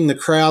not getting the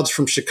crowds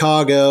from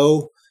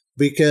Chicago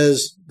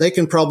because they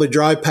can probably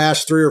drive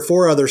past 3 or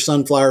 4 other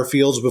sunflower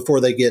fields before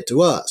they get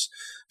to us.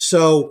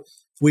 So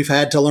we've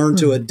had to learn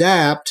to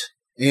adapt,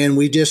 and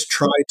we just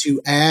try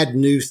to add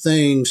new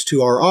things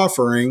to our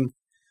offering.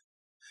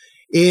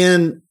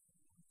 And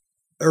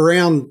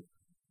around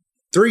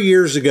 3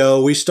 years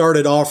ago, we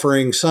started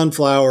offering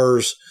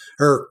sunflowers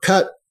or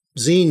cut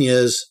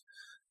zinnias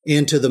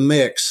into the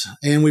mix.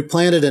 And we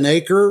planted 1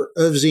 acre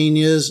of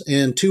zinnias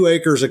and 2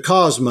 acres of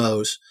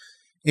cosmos.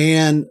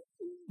 And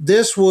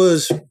this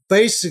was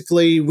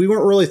basically, we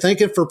weren't really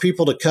thinking for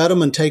people to cut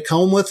them and take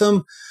home with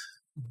them.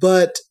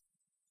 But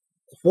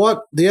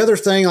what the other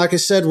thing, like I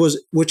said,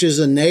 was, which is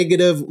a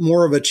negative,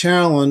 more of a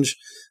challenge,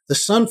 the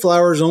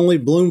sunflowers only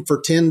bloom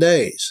for 10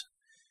 days.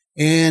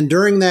 And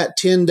during that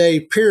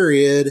 10-day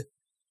period,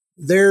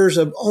 there's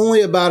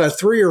only about a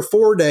 3 or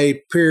 4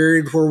 day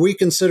period where we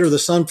consider the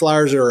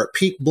sunflowers are at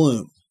peak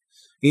bloom.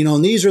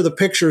 And these are the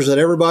pictures that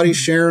everybody's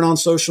sharing on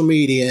social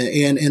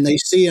media, and they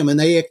see them, and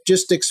they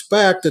just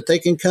expect that they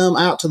can come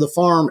out to the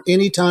farm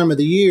any time of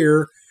the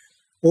year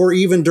or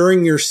even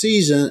during your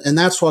season, and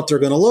that's what they're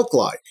going to look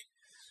like.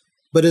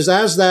 But as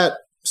that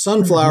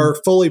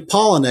sunflower fully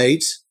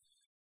pollinates,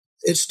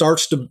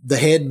 the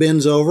head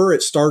bends over,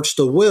 it starts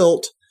to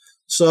wilt.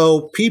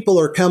 So people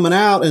are coming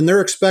out and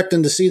they're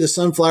expecting to see the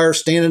sunflower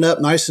standing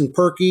up nice and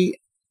perky.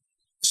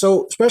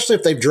 So especially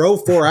if they've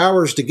drove 4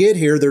 hours to get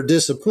here, they're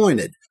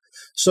disappointed.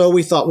 So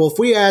we thought, well, if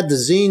we add the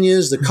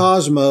zinnias, the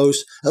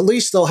cosmos, at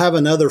least they'll have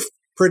another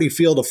pretty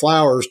field of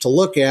flowers to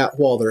look at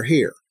while they're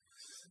here.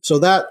 So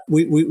that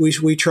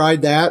we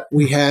tried that.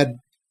 We had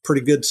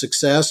pretty good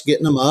success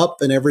getting them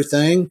up and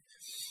everything.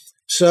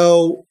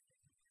 So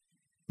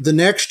the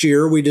next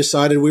year, we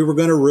decided we were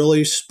going to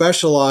really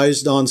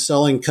specialize on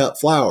selling cut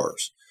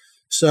flowers.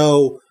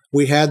 So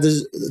we had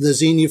the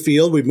zinnia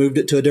field. We moved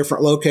it to a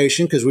different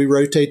location because we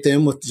rotate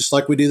them with just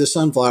like we do the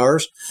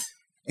sunflowers.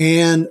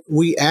 And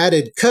we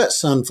added cut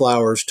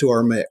sunflowers to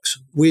our mix.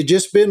 We had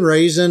just been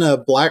raising a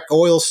black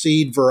oil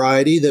seed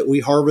variety that we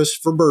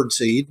harvest for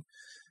birdseed.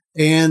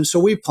 And so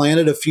we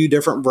planted a few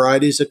different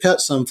varieties of cut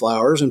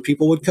sunflowers, and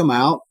people would come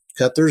out,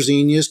 cut their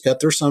zinnias,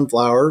 cut their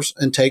sunflowers,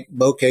 and take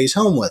bouquets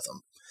home with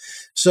them.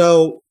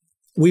 So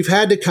we've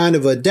had to kind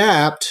of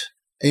adapt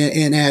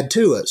and add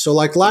to it. So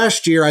like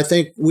last year, I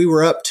think we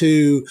were up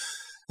to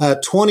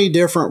 20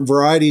 different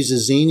varieties of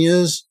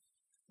zinnias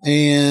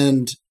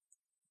and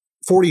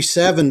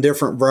 47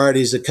 different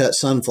varieties of cut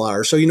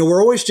sunflowers. So,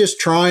 we're always just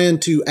trying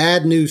to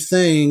add new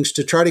things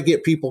to try to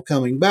get people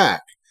coming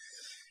back.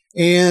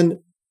 And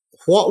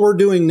what we're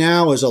doing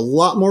now is a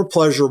lot more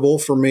pleasurable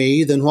for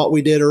me than what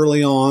we did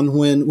early on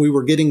when we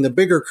were getting the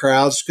bigger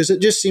crowds, because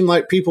it just seemed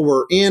like people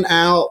were in,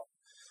 out,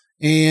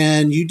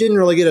 and you didn't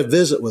really get a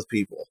visit with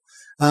people.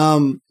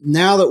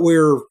 Now that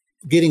we're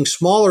getting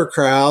smaller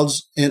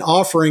crowds and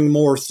offering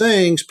more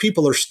things,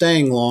 people are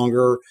staying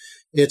longer.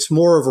 It's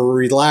more of a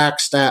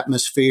relaxed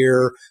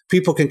atmosphere.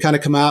 People can kind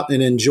of come out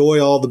and enjoy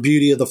all the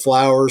beauty of the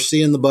flowers,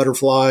 seeing the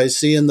butterflies,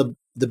 seeing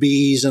the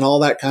bees and all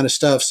that kind of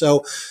stuff.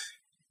 So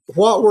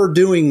what we're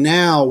doing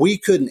now, we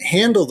couldn't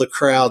handle the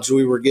crowds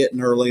we were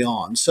getting early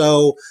on.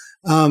 So,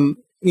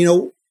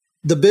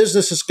 the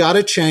business has got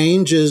to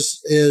change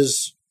as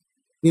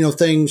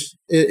things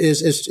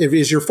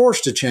is you're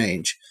forced to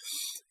change.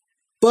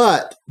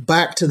 But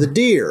back to the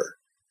deer,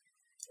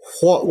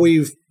 what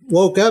we've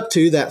woke up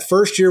to that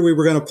first year we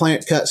were going to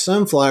plant cut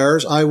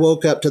sunflowers, I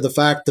woke up to the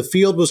fact the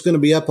field was going to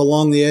be up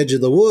along the edge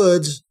of the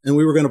woods and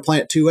we were going to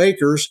plant 2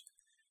 acres.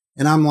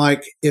 And I'm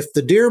like, if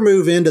the deer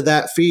move into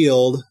that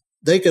field,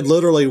 they could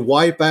literally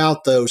wipe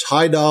out those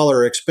high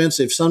dollar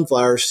expensive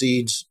sunflower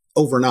seeds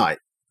overnight.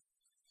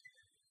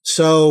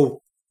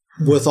 So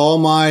with all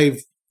my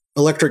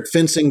electric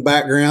fencing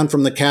background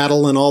from the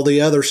cattle and all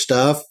the other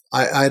stuff,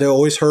 I'd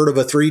always heard of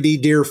a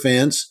 3D deer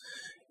fence,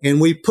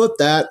 and we put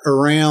that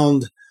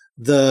around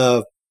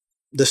the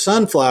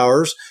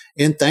sunflowers,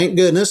 and thank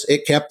goodness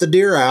it kept the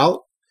deer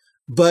out.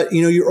 But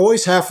you're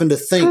always having to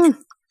think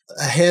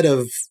ahead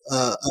of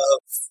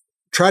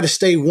try to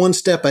stay one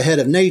step ahead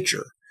of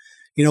nature.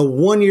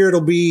 1 year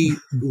it'll be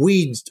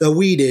a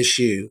weed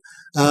issue.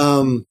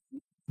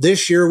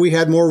 This year we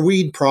had more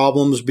weed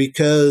problems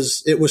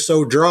because it was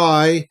so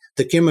dry,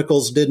 the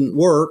chemicals didn't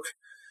work.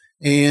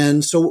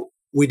 And so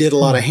we did a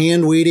lot of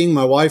hand weeding.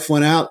 My wife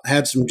went out,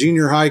 had some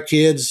junior high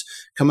kids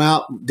come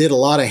out, did a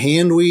lot of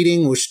hand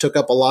weeding, which took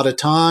up a lot of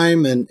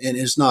time and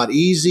is not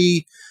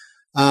easy.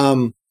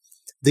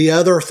 The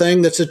other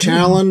thing that's a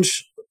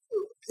challenge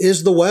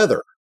is the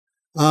weather.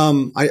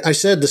 I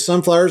said the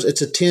sunflowers,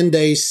 it's a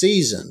 10-day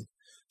season.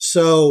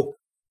 So,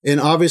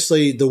 and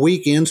obviously the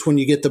weekends when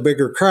you get the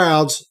bigger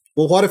crowds,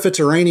 well, what if it's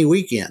a rainy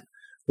weekend?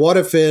 What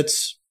if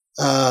it's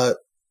a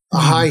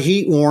high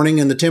heat warning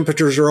and the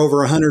temperatures are over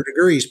 100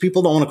 degrees?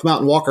 People don't want to come out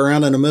and walk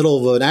around in the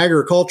middle of an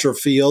agriculture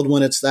field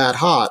when it's that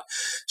hot.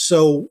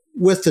 So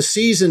with the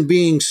season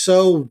being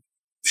so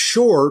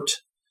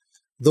short,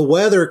 the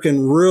weather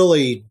can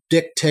really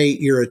dictate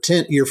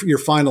your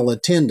final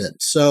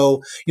attendance.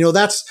 So,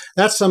 that's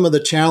some of the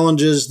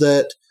challenges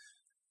that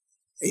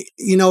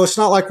It's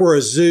not like we're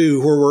a zoo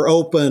where we're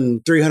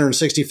open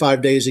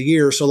 365 days a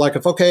year. So like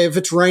if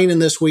it's raining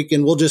this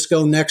weekend, we'll just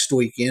go next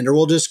weekend, or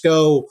we'll just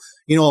go,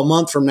 a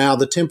month from now,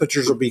 the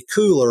temperatures will be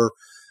cooler.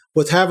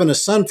 With having a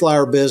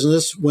sunflower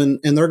business and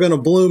they're going to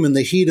bloom in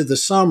the heat of the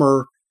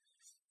summer,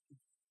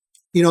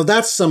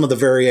 that's some of the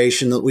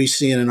variation that we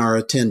see in our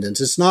attendance.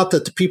 It's not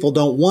that the people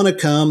don't want to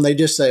come. They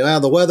just say,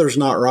 the weather's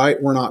not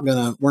right. We're not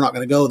going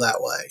to go that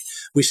way.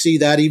 We see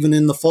that even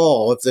in the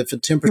fall, if the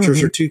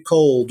temperatures are too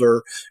cold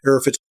or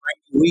if it's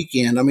a rainy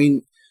weekend. I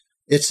mean,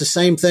 it's the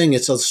same thing.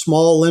 It's a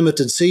small,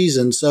 limited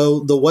season.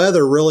 So the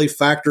weather really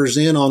factors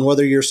in on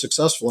whether you're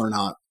successful or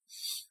not.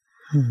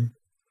 Mm-hmm.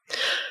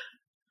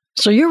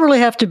 So you really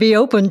have to be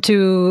open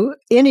to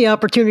any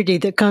opportunity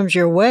that comes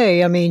your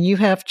way. I mean, you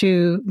have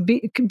to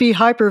be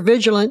hyper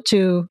vigilant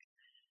to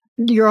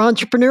your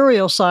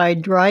entrepreneurial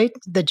side, right?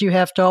 That you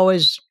have to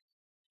always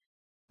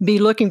be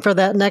looking for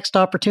that next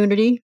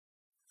opportunity.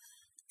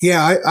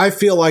 Yeah, I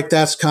feel like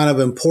that's kind of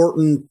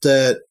important,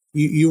 that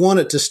you want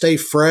it to stay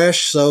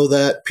fresh so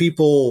that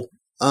people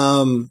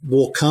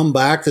will come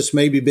back that's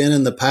maybe been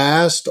in the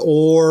past,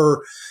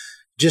 or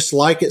just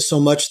like it so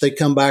much they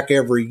come back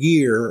every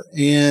year.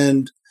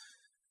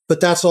 But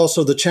that's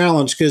also the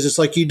challenge, because it's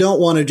like you don't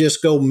want to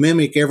just go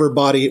mimic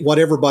what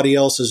everybody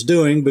else is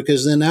doing,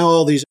 because then now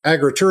all these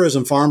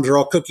agro-tourism farms are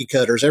all cookie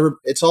cutters.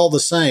 It's all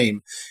the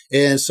same.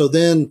 And so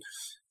then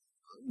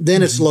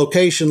it's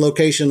location.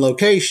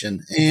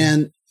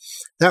 And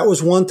that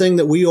was one thing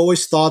that we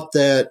always thought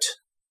that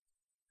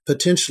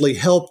potentially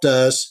helped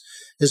us,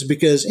 is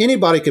because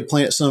anybody could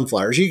plant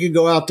sunflowers. You could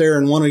go out there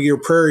in one of your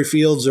prairie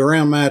fields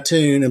around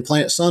Mattoon and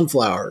plant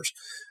sunflowers.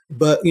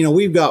 But,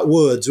 we've got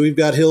woods, we've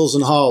got hills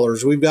and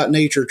hollers, we've got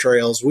nature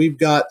trails, we've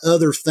got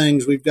other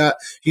things.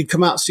 You'd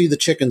come out and see the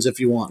chickens if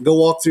you want, go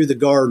walk through the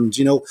gardens.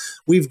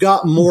 We've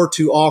got more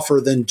to offer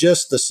than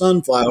just the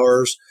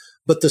sunflowers,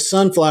 but the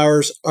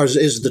sunflowers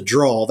is the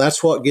draw.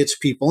 That's what gets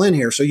people in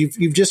here. So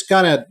you've just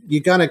got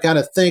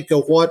to think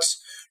of what's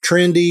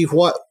trendy,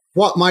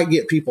 what might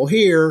get people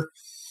here.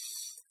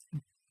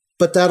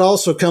 But that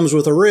also comes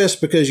with a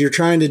risk, because you're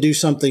trying to do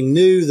something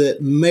new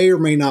that may or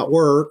may not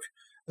work.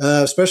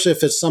 Especially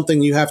if it's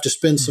something you have to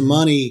spend some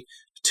money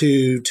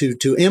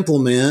to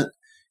implement.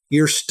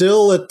 You're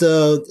still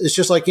it's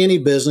just like any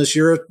business.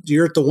 You're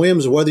at the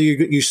whims of whether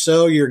you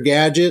sell your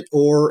gadget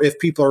or if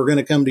people are going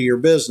to come to your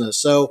business.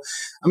 So,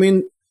 I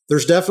mean,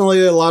 there's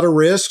definitely a lot of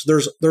risk.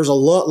 There's a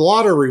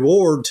lot of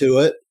reward to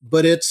it,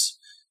 but it's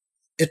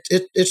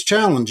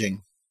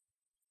challenging.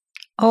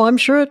 Oh, I'm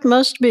sure it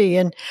must be.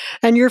 And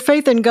your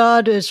faith in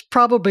God has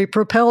probably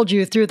propelled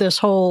you through this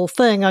whole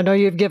thing. I know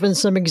you've given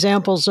some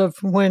examples of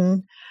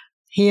when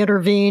He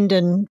intervened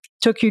and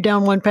took you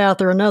down one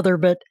path or another,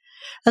 but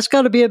that's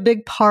got to be a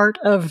big part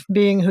of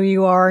being who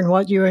you are and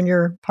what you and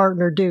your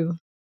partner do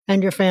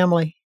and your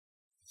family.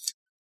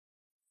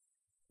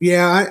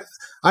 Yeah,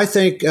 I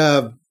think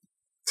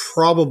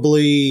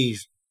probably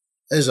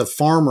as a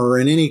farmer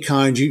in any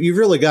kind, you've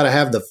really got to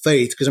have the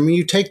faith, because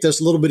you take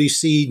this little bitty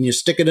seed and you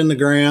stick it in the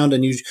ground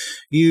and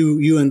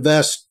you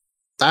invest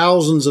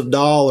thousands of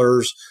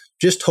dollars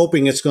just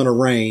hoping it's going to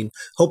rain,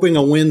 hoping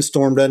a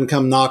windstorm doesn't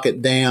come knock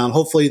it down,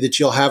 hopefully that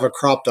you'll have a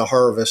crop to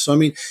harvest.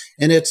 So,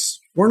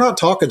 we're not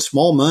talking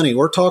small money.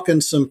 We're talking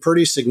some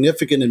pretty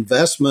significant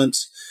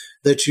investments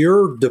that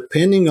you're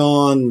depending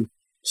on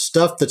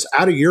stuff that's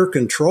out of your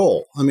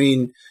control. I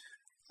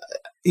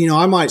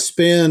might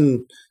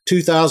spend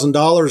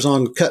 $2,000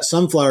 on cut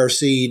sunflower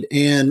seed,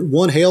 and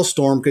one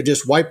hailstorm could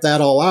just wipe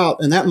that all out,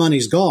 and that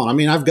money's gone.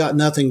 I've got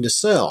nothing to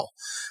sell.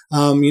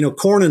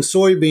 Corn and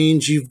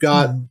soybeans, you've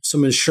got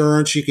some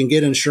insurance. You can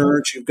get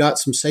insurance. You've got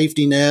some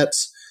safety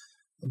nets.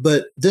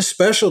 But this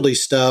specialty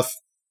stuff,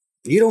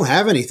 you don't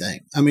have anything.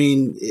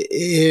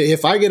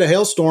 If I get a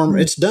hailstorm,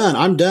 it's done.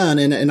 I'm done.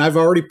 And I've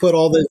already put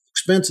all the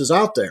expenses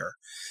out there.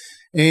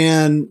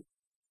 And,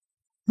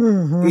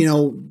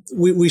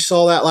 we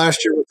saw that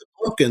last year with the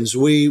pumpkins.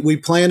 We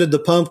planted the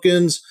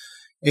pumpkins,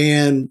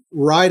 and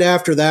right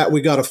after that,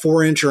 we got a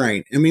 4-inch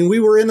rain. We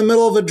were in the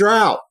middle of a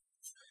drought.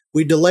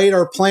 We delayed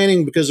our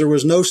planting because there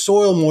was no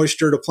soil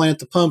moisture to plant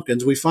the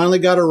pumpkins. We finally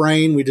got a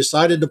rain. We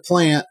decided to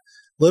plant.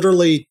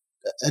 Literally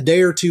a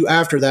day or two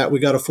after that, we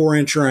got a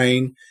 4-inch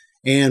rain,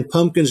 and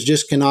pumpkins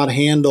just cannot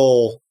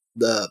handle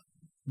that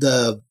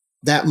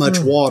much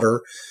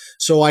water.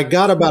 So I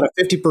got about a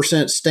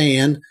 50%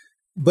 stand,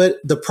 but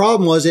the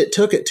problem was it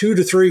took it 2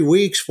 to 3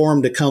 weeks for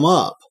them to come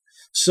up.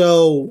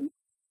 So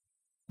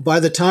by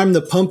the time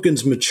the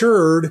pumpkins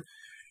matured,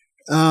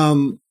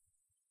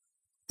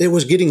 it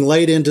was getting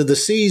late into the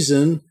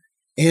season,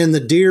 and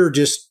the deer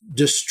just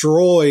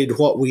destroyed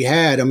what we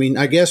had.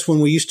 I guess when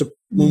we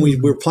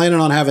were planning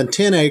on having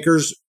 10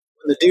 acres,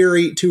 when the deer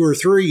eat 2 or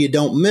 3, you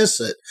don't miss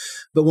it.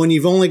 But when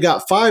you've only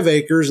got 5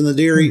 acres and the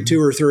deer eat 2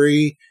 or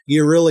 3,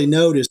 you really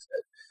notice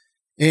it.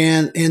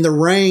 And the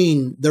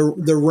rain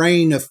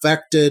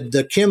affected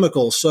the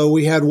chemicals. So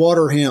we had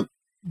water hemp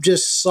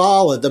just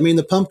solid.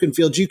 The pumpkin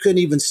fields, you couldn't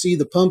even see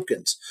the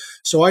pumpkins.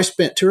 So I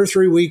spent 2 or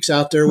 3 weeks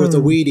out there with a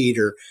weed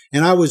eater,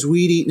 and I was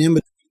weed eating in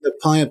between the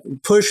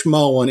plant, push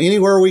mowing,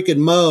 anywhere we could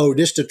mow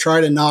just to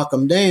try to knock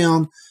them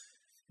down.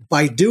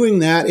 By doing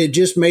that, it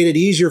just made it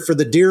easier for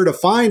the deer to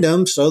find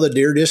them. So the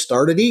deer just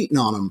started eating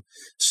on them.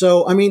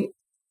 So, I mean,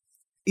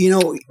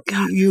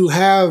 you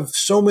have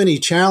so many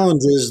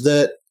challenges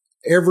that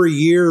every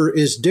year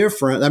is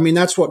different. I mean,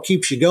 that's what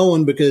keeps you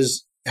going,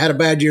 because had a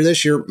bad year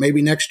this year,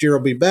 maybe next year will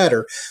be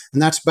better.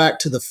 And that's back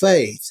to the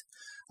faith.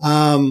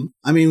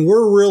 I mean,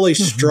 we're really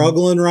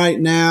struggling right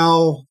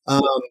now.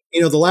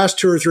 The last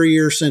 2 or 3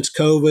 years since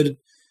COVID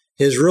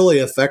has really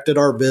affected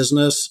our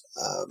business.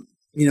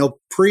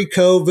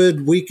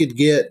 Pre-COVID, we could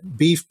get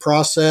beef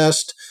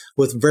processed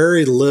with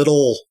very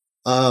little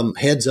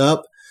heads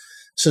up.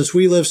 Since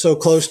we live so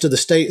close to the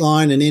state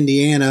line in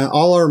Indiana,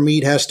 all our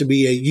meat has to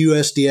be a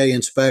USDA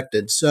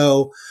inspected.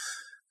 So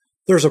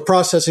there's a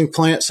processing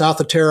plant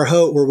south of Terre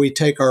Haute where we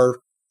take our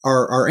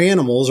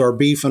animals, our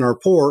beef and our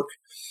pork.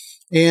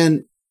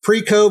 And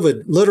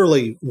pre-COVID,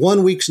 literally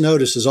 1 week's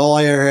notice is all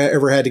I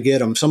ever had to get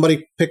them.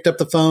 Somebody picked up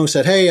the phone,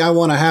 said, "Hey, I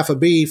want a half a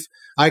beef."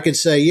 I could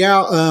say,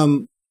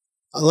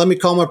 let me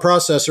call my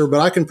processor,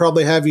 but I can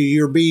probably have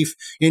your beef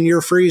in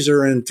your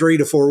freezer in 3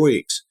 to 4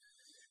 weeks.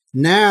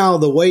 Now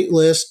the wait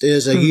list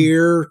is a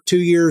year, 2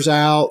 years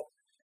out.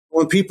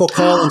 When people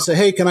call and say,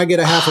 "Hey, can I get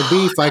a half a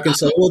beef?" I can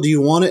say, "Well, do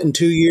you want it in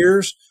 2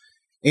 years?"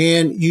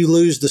 And you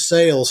lose the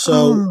sale.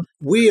 So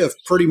we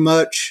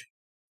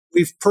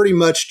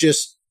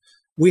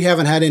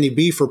haven't had any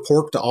beef or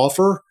pork to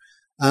offer.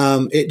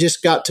 It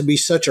just got to be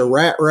such a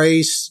rat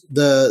race.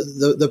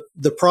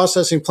 The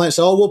processing plant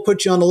said, "Oh, we'll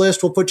put you on the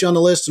list. We'll put you on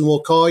the list and we'll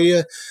call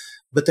you,"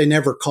 but they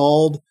never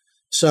called.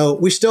 So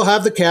we still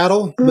have the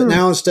cattle, but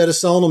now instead of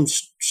selling them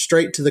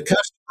straight to the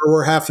customer,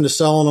 we're having to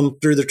sell them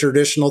through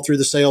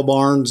the sale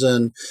barns.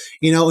 And,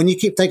 and you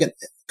keep thinking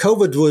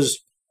COVID was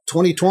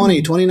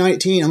 2020,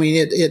 2019. I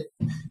mean, it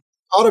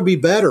ought to be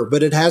better,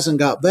 but it hasn't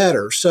got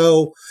better.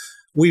 So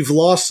we've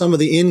lost some of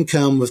the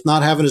income with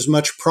not having as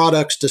much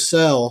products to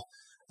sell.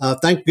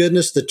 Thank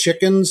goodness the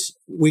chickens,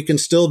 we can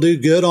still do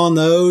good on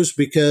those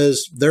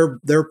because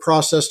they're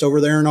processed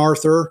over there in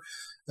Arthur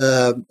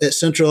at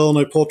Central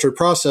Illinois Poultry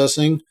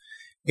Processing.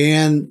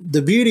 And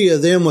the beauty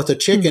of them with a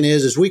chicken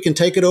is we can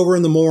take it over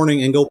in the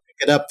morning and go pick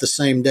it up the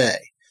same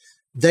day.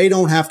 They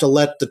don't have to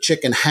let the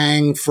chicken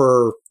hang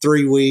for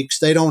 3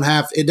 weeks.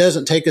 It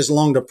doesn't take as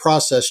long to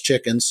process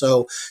chicken.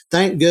 So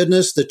thank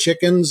goodness the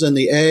chickens and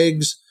the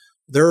eggs,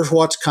 there's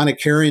what's kind of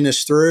carrying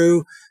us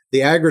through.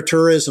 The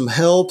agro-tourism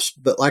helps,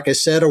 but like I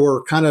said,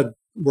 we're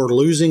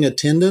losing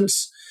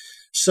attendance.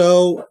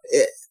 So,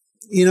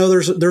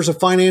 there's a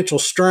financial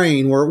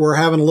strain. We're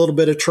having a little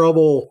bit of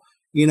trouble,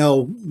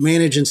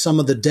 managing some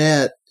of the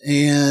debt,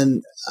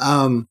 and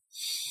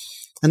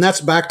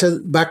that's back to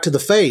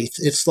the faith.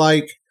 It's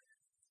like,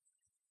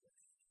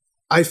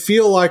 I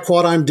feel like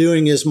what I'm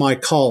doing is my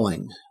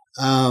calling.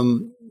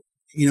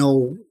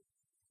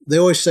 They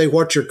always say,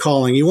 "What's your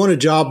calling?" You want a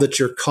job that's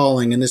your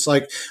calling. And it's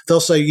like, they'll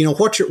say,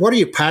 what are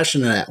you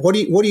passionate at? What do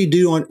you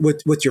do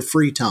with your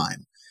free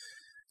time?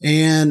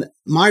 And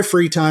my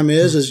free time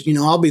is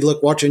I'll be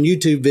watching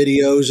YouTube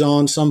videos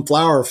on some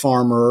flower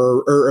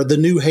farmer or the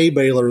new hay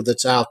baler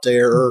that's out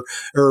there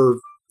or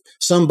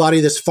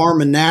somebody that's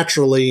farming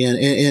naturally.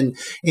 And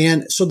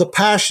so the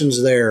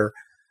passion's there.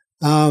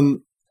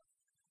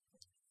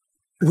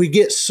 We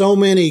get so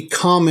many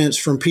comments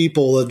from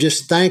people that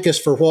just thank us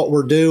for what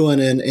we're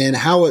doing and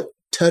how it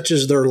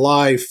touches their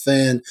life.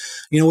 And,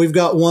 we've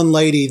got one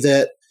lady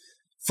that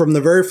from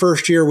the very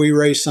first year we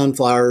raised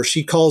sunflowers,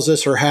 she calls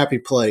this her happy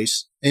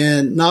place.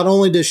 And not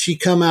only does she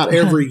come out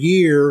every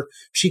year,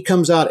 she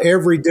comes out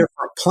every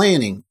different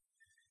planting.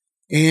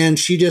 And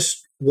she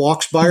just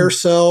walks by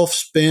herself,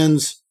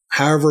 spends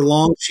however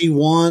long she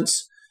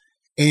wants.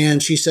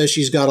 And she says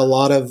she's got a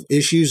lot of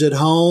issues at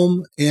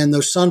home, and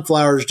those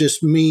sunflowers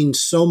just mean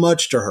so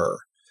much to her.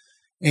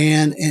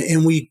 And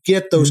we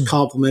get those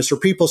compliments, or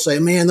people say,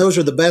 "Man, those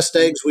are the best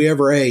eggs we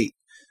ever ate."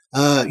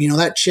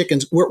 That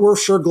chicken's, we're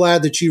sure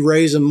glad that you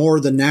raise them more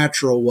the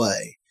natural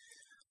way.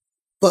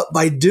 But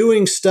by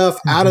doing stuff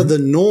out of the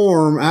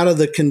norm, out of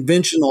the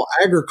conventional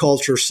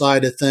agriculture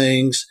side of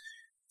things,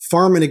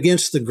 farming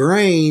against the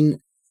grain,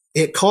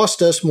 it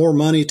cost us more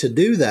money to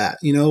do that.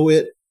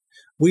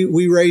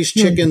 We raise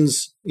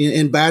chickens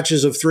in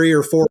batches of 300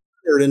 or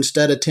 400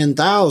 instead of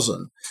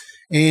 10,000.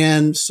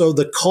 And so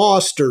the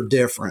costs are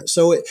different.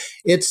 So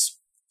it's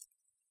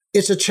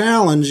a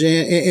challenge,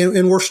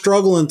 and we're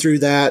struggling through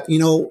that.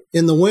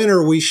 In the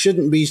winter, we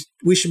should be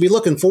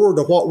looking forward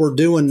to what we're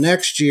doing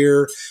next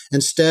year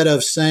instead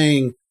of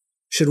saying,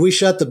 should we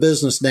shut the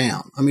business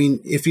down? I mean,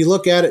 if you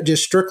look at it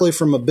just strictly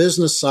from a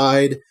business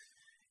side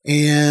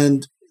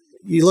and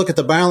you look at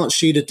the balance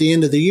sheet at the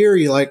end of the year,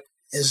 you're like,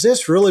 is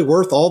this really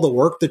worth all the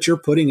work that you're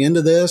putting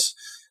into this?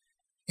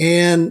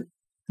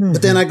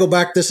 But then I go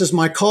back, this is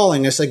my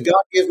calling. I say,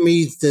 God, give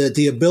me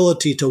the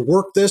ability to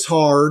work this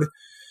hard,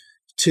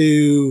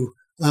 to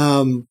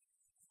be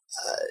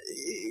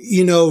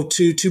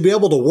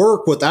able to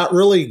work without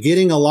really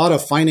getting a lot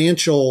of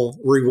financial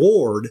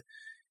reward.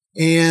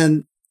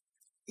 And,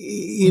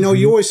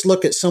 you always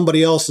look at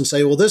somebody else and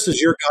say, well, this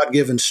is your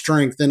God-given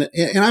strength. And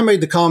I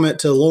made the comment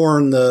to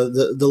Lauren,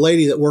 the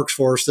lady that works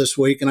for us this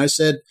week, and I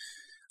said,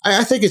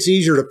 I think it's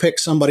easier to pick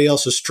somebody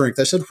else's strength.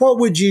 I said, what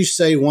would you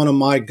say one of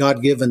my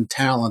God-given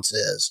talents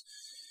is?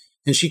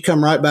 And she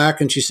come right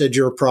back and she said,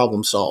 you're a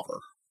problem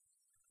solver.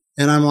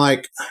 And I'm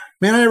like,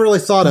 man, I never really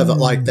thought of it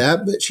like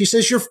that. But she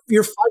says, you're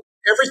fighting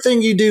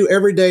everything you do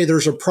every day.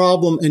 There's a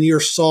problem and you're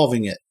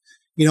solving it.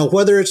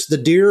 Whether it's the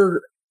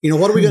deer,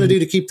 what are we going to do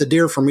to keep the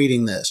deer from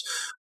eating this?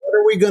 What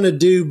are we going to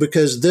do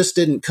because this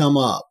didn't come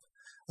up?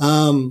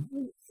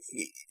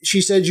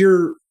 She said,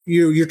 you're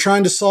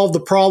trying to solve the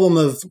problem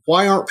of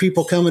why aren't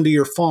people coming to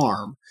your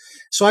farm?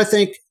 So I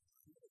think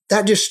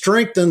that just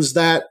strengthens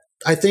that.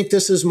 I think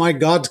this is my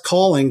God's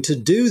calling to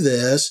do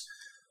this.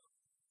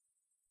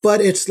 But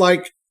it's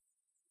like,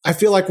 I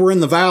feel like we're in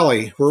the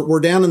valley.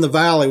 We're down in the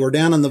valley. We're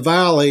down in the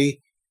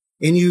valley.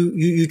 And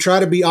you try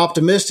to be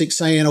optimistic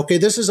saying, okay,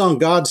 this is on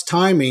God's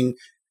timing.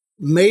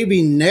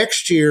 Maybe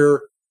next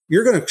year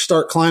you're going to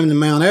start climbing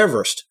Mount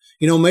Everest.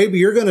 Maybe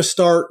you're going to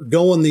start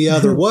going the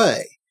other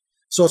way.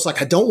 So it's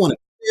like, I don't want to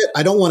quit.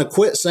 I don't want to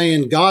quit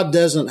saying God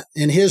doesn't,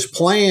 in his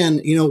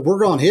plan,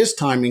 we're on his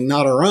timing,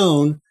 not our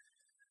own.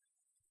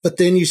 But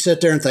then you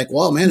sit there and think,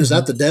 well, man, is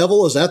that the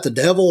devil? Is that the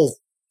devil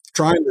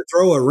trying to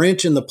throw a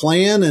wrench in the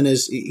plan? And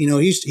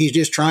he's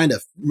just trying to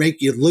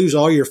make you lose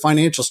all your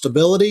financial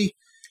stability.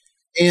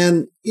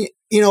 And,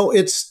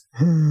 it's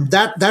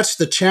that's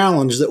the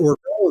challenge that we're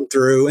going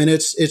through. And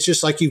it's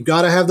just like, you've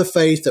got to have the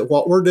faith that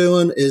what we're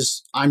doing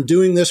is, I'm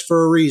doing this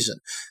for a reason.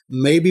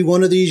 Maybe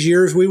one of these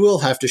years we will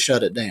have to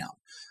shut it down.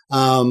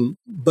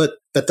 But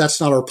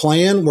that's not our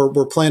plan.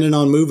 We're planning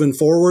on moving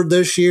forward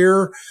this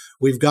year.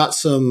 I've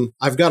got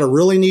a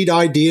really neat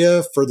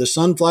idea for the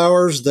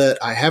sunflowers that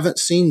I haven't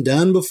seen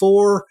done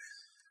before.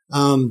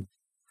 Don't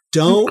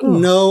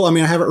know. I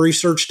mean, I haven't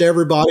researched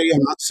everybody.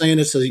 I'm not saying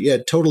it's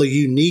a totally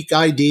unique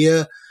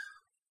idea,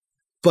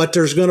 but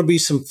there's going to be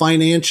some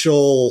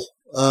financial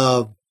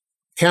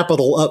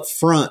capital up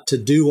front to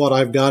do what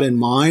I've got in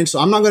mind. So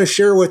I'm not going to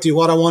share with you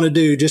what I want to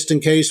do just in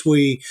case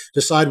we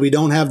decide we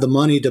don't have the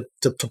money to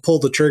pull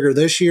the trigger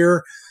this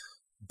year.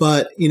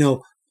 But,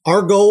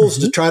 our goal is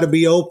to try to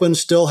be open,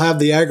 still have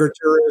the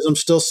agro-tourism,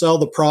 still sell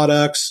the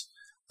products.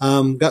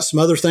 Got some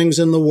other things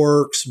in the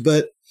works,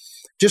 but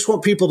just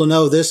want people to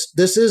know this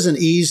isn't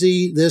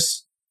easy.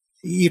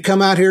 You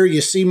come out here,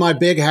 you see my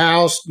big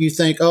house, you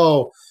think,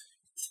 oh,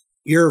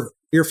 you're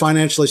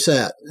financially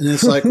set. And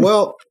it's like,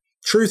 well,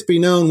 truth be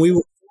known, we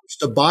were forced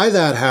to buy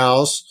that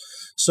house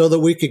so that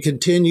we could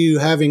continue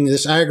having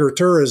this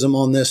agro-tourism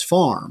on this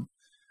farm.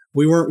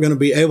 We weren't going to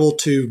be able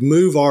to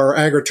move our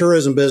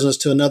agro-tourism business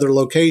to another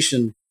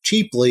location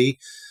cheaply.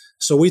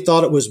 So we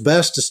thought it was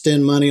best to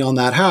spend money on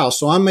that house.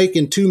 So I'm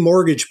making 2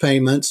 mortgage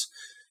payments,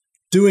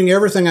 doing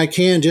everything I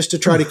can just to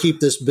try to keep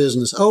this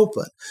business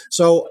open.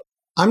 So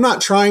I'm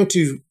not trying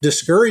to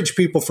discourage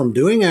people from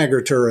doing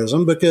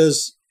agritourism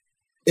because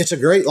it's a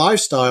great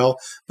lifestyle,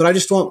 but I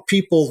just want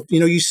people,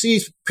 you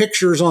see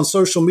pictures on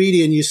social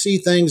media and you see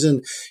things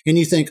and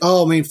you think,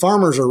 oh, I mean,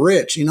 farmers are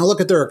rich.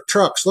 Look at their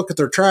trucks, look at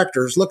their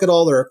tractors, look at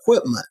all their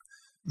equipment.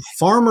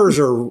 Farmers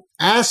are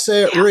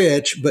asset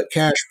rich, but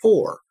cash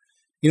poor.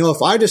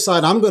 If I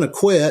decide I'm going to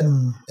quit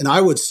and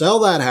I would sell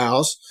that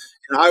house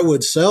and I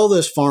would sell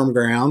this farm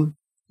ground,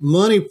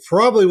 money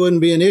probably wouldn't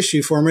be an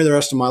issue for me the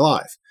rest of my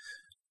life.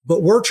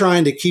 But we're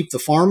trying to keep the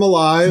farm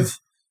alive.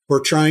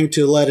 We're trying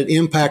to let it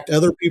impact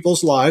other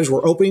people's lives.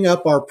 We're opening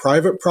up our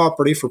private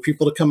property for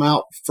people to come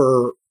out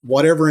for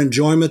whatever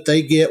enjoyment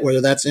they get,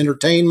 whether that's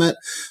entertainment,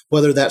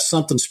 whether that's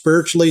something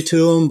spiritually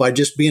to them by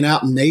just being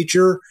out in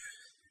nature.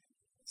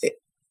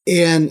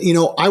 And,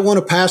 I want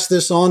to pass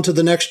this on to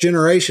the next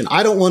generation.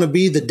 I don't want to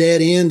be the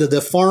dead end of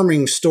the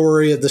farming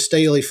story of the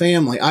Staley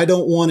family. I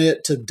don't want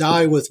it to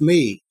die with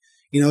me,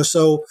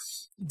 so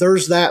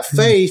there's that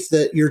faith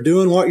that you're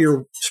doing what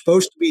you're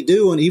supposed to be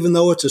doing, even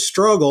though it's a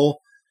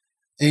struggle.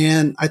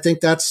 And I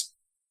think that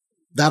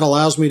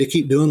allows me to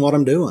keep doing what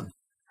I'm doing.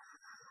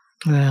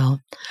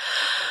 Well,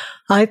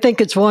 I think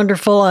it's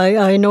wonderful.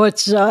 I know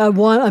it's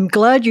I'm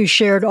glad you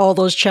shared all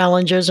those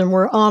challenges and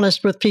were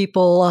honest with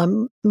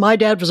people. My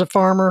dad was a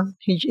farmer.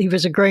 He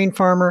was a grain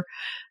farmer.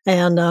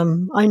 And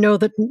I know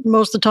that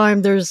most of the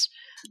time there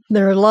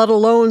are a lot of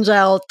loans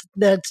out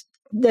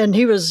and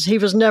he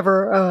was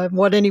never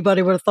what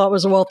anybody would have thought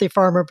was a wealthy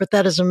farmer, but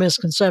that is a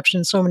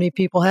misconception so many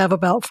people have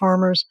about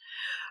farmers.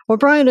 Well,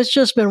 Brian, it's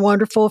just been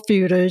wonderful for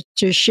you to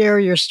share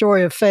your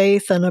story of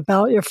faith and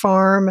about your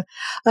farm.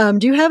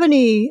 Do you have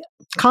any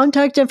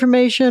contact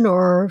information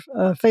or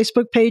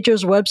Facebook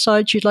pages,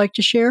 websites you'd like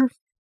to share?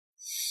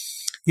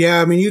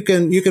 Yeah, I mean, you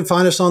can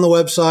find us on the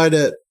website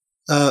at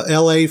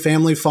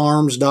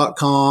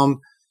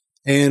lafamilyfarms.com,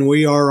 and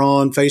we are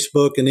on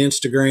Facebook and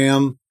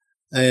Instagram,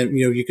 and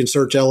you can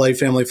search LA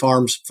Family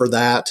Farms for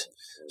that.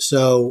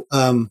 So,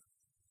 like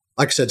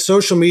I said,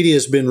 social media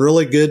has been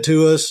really good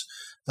to us.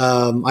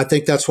 I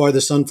think that's why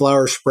the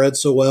sunflower spread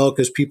so well,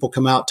 because people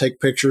come out, take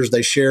pictures,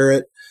 they share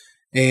it.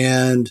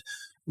 And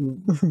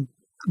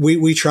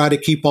we try to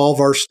keep all of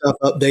our stuff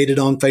updated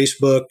on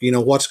Facebook,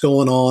 what's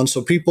going on,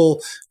 so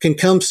people can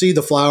come see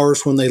the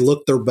flowers when they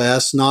look their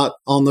best, not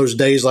on those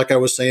days, like I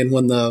was saying,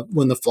 when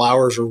the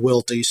flowers are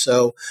wilty.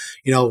 So,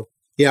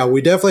 yeah,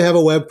 we definitely have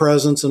a web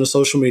presence and a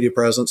social media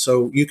presence.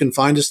 So you can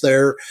find us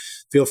there.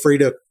 Feel free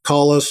to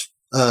call us,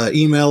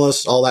 email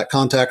us, all that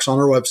contacts on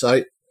our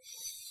website.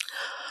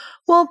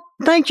 Well,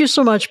 thank you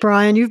so much,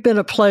 Brian. You've been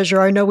a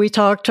pleasure. I know we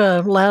talked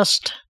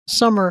last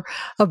summer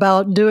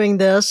about doing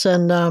this,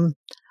 and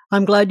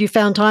I'm glad you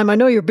found time. I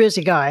know you're a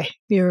busy guy.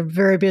 You're a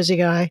very busy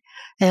guy,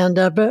 and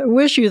but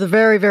wish you the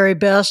very, very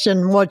best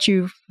in what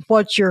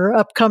your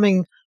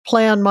upcoming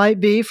plan might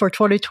be for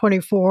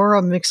 2024.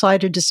 I'm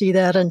excited to see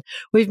that, and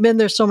we've been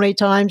there so many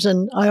times,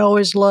 and I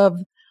always love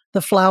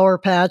the flower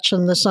patch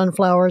and the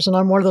sunflowers, and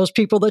I'm one of those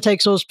people that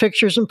takes those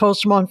pictures and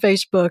posts them on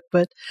Facebook.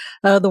 But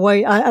I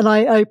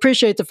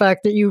appreciate the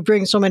fact that you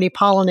bring so many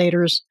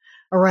pollinators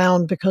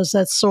around, because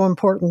that's so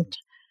important.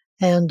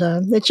 And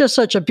it's just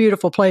such a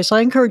beautiful place. I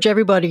encourage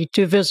everybody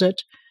to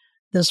visit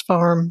this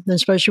farm,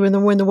 especially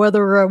when the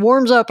weather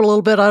warms up a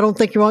little bit. I don't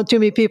think you want too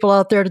many people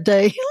out there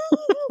today,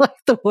 like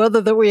the weather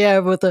that we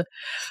have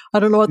I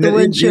don't know what the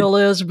wind chill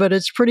is, but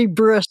it's pretty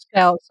brisk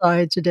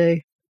outside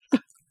today.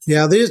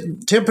 Yeah, these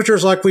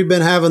temperatures like we've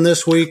been having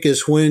this week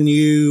is when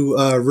you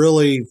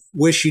really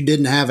wish you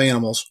didn't have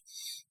animals.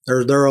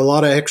 There are a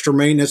lot of extra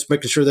maintenance,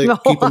 making sure they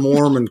keep them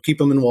warm and keep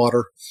them in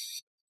water.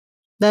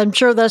 I'm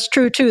sure that's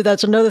true too.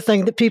 That's another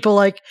thing that people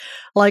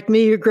like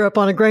me who grew up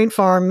on a grain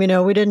farm,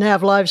 we didn't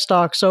have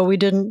livestock, so we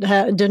didn't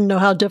know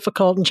how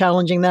difficult and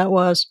challenging that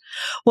was.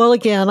 Well,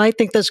 again, I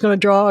think that's going to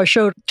draw our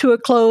show to a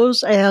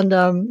close. And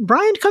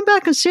Brian, come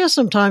back and see us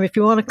sometime if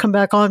you want to come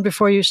back on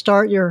before you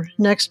start your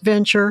next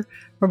venture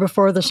or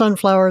before the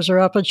sunflowers are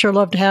up. I'd sure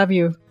love to have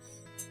you.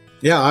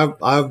 Yeah,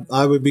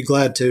 I would be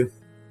glad to.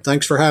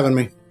 Thanks for having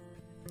me.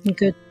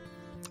 Good.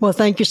 Well,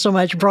 thank you so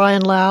much,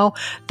 Brian Lau.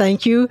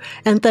 Thank you.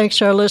 And thanks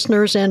to our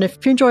listeners. And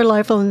if you enjoy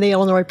Life on the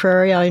Illinois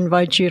Prairie, I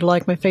invite you to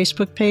like my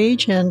Facebook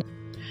page, and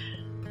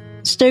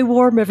stay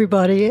warm,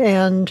 everybody,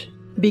 and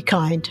be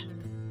kind.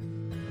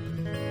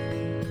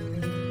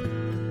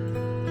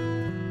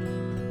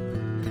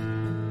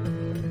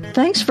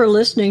 Thanks for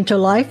listening to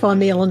Life on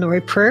the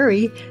Illinois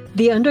Prairie,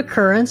 the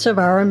undercurrents of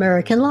our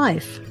American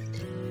life.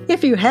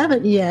 If you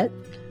haven't yet,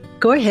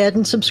 go ahead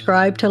and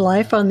subscribe to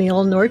Life on the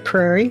Illinois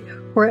Prairie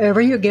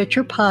wherever you get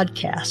your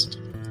podcast.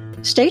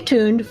 Stay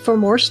tuned for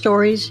more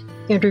stories,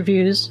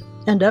 interviews,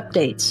 and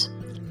updates.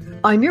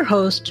 I'm your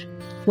host,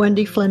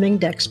 Wendy Fleming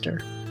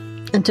Dexter.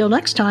 Until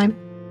next time.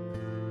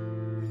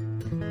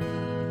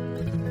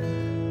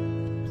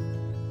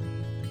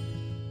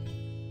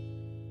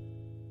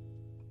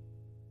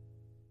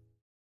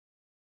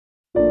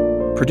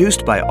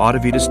 Produced by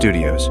Audivita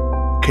Studios.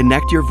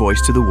 Connect your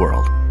voice to the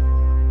world.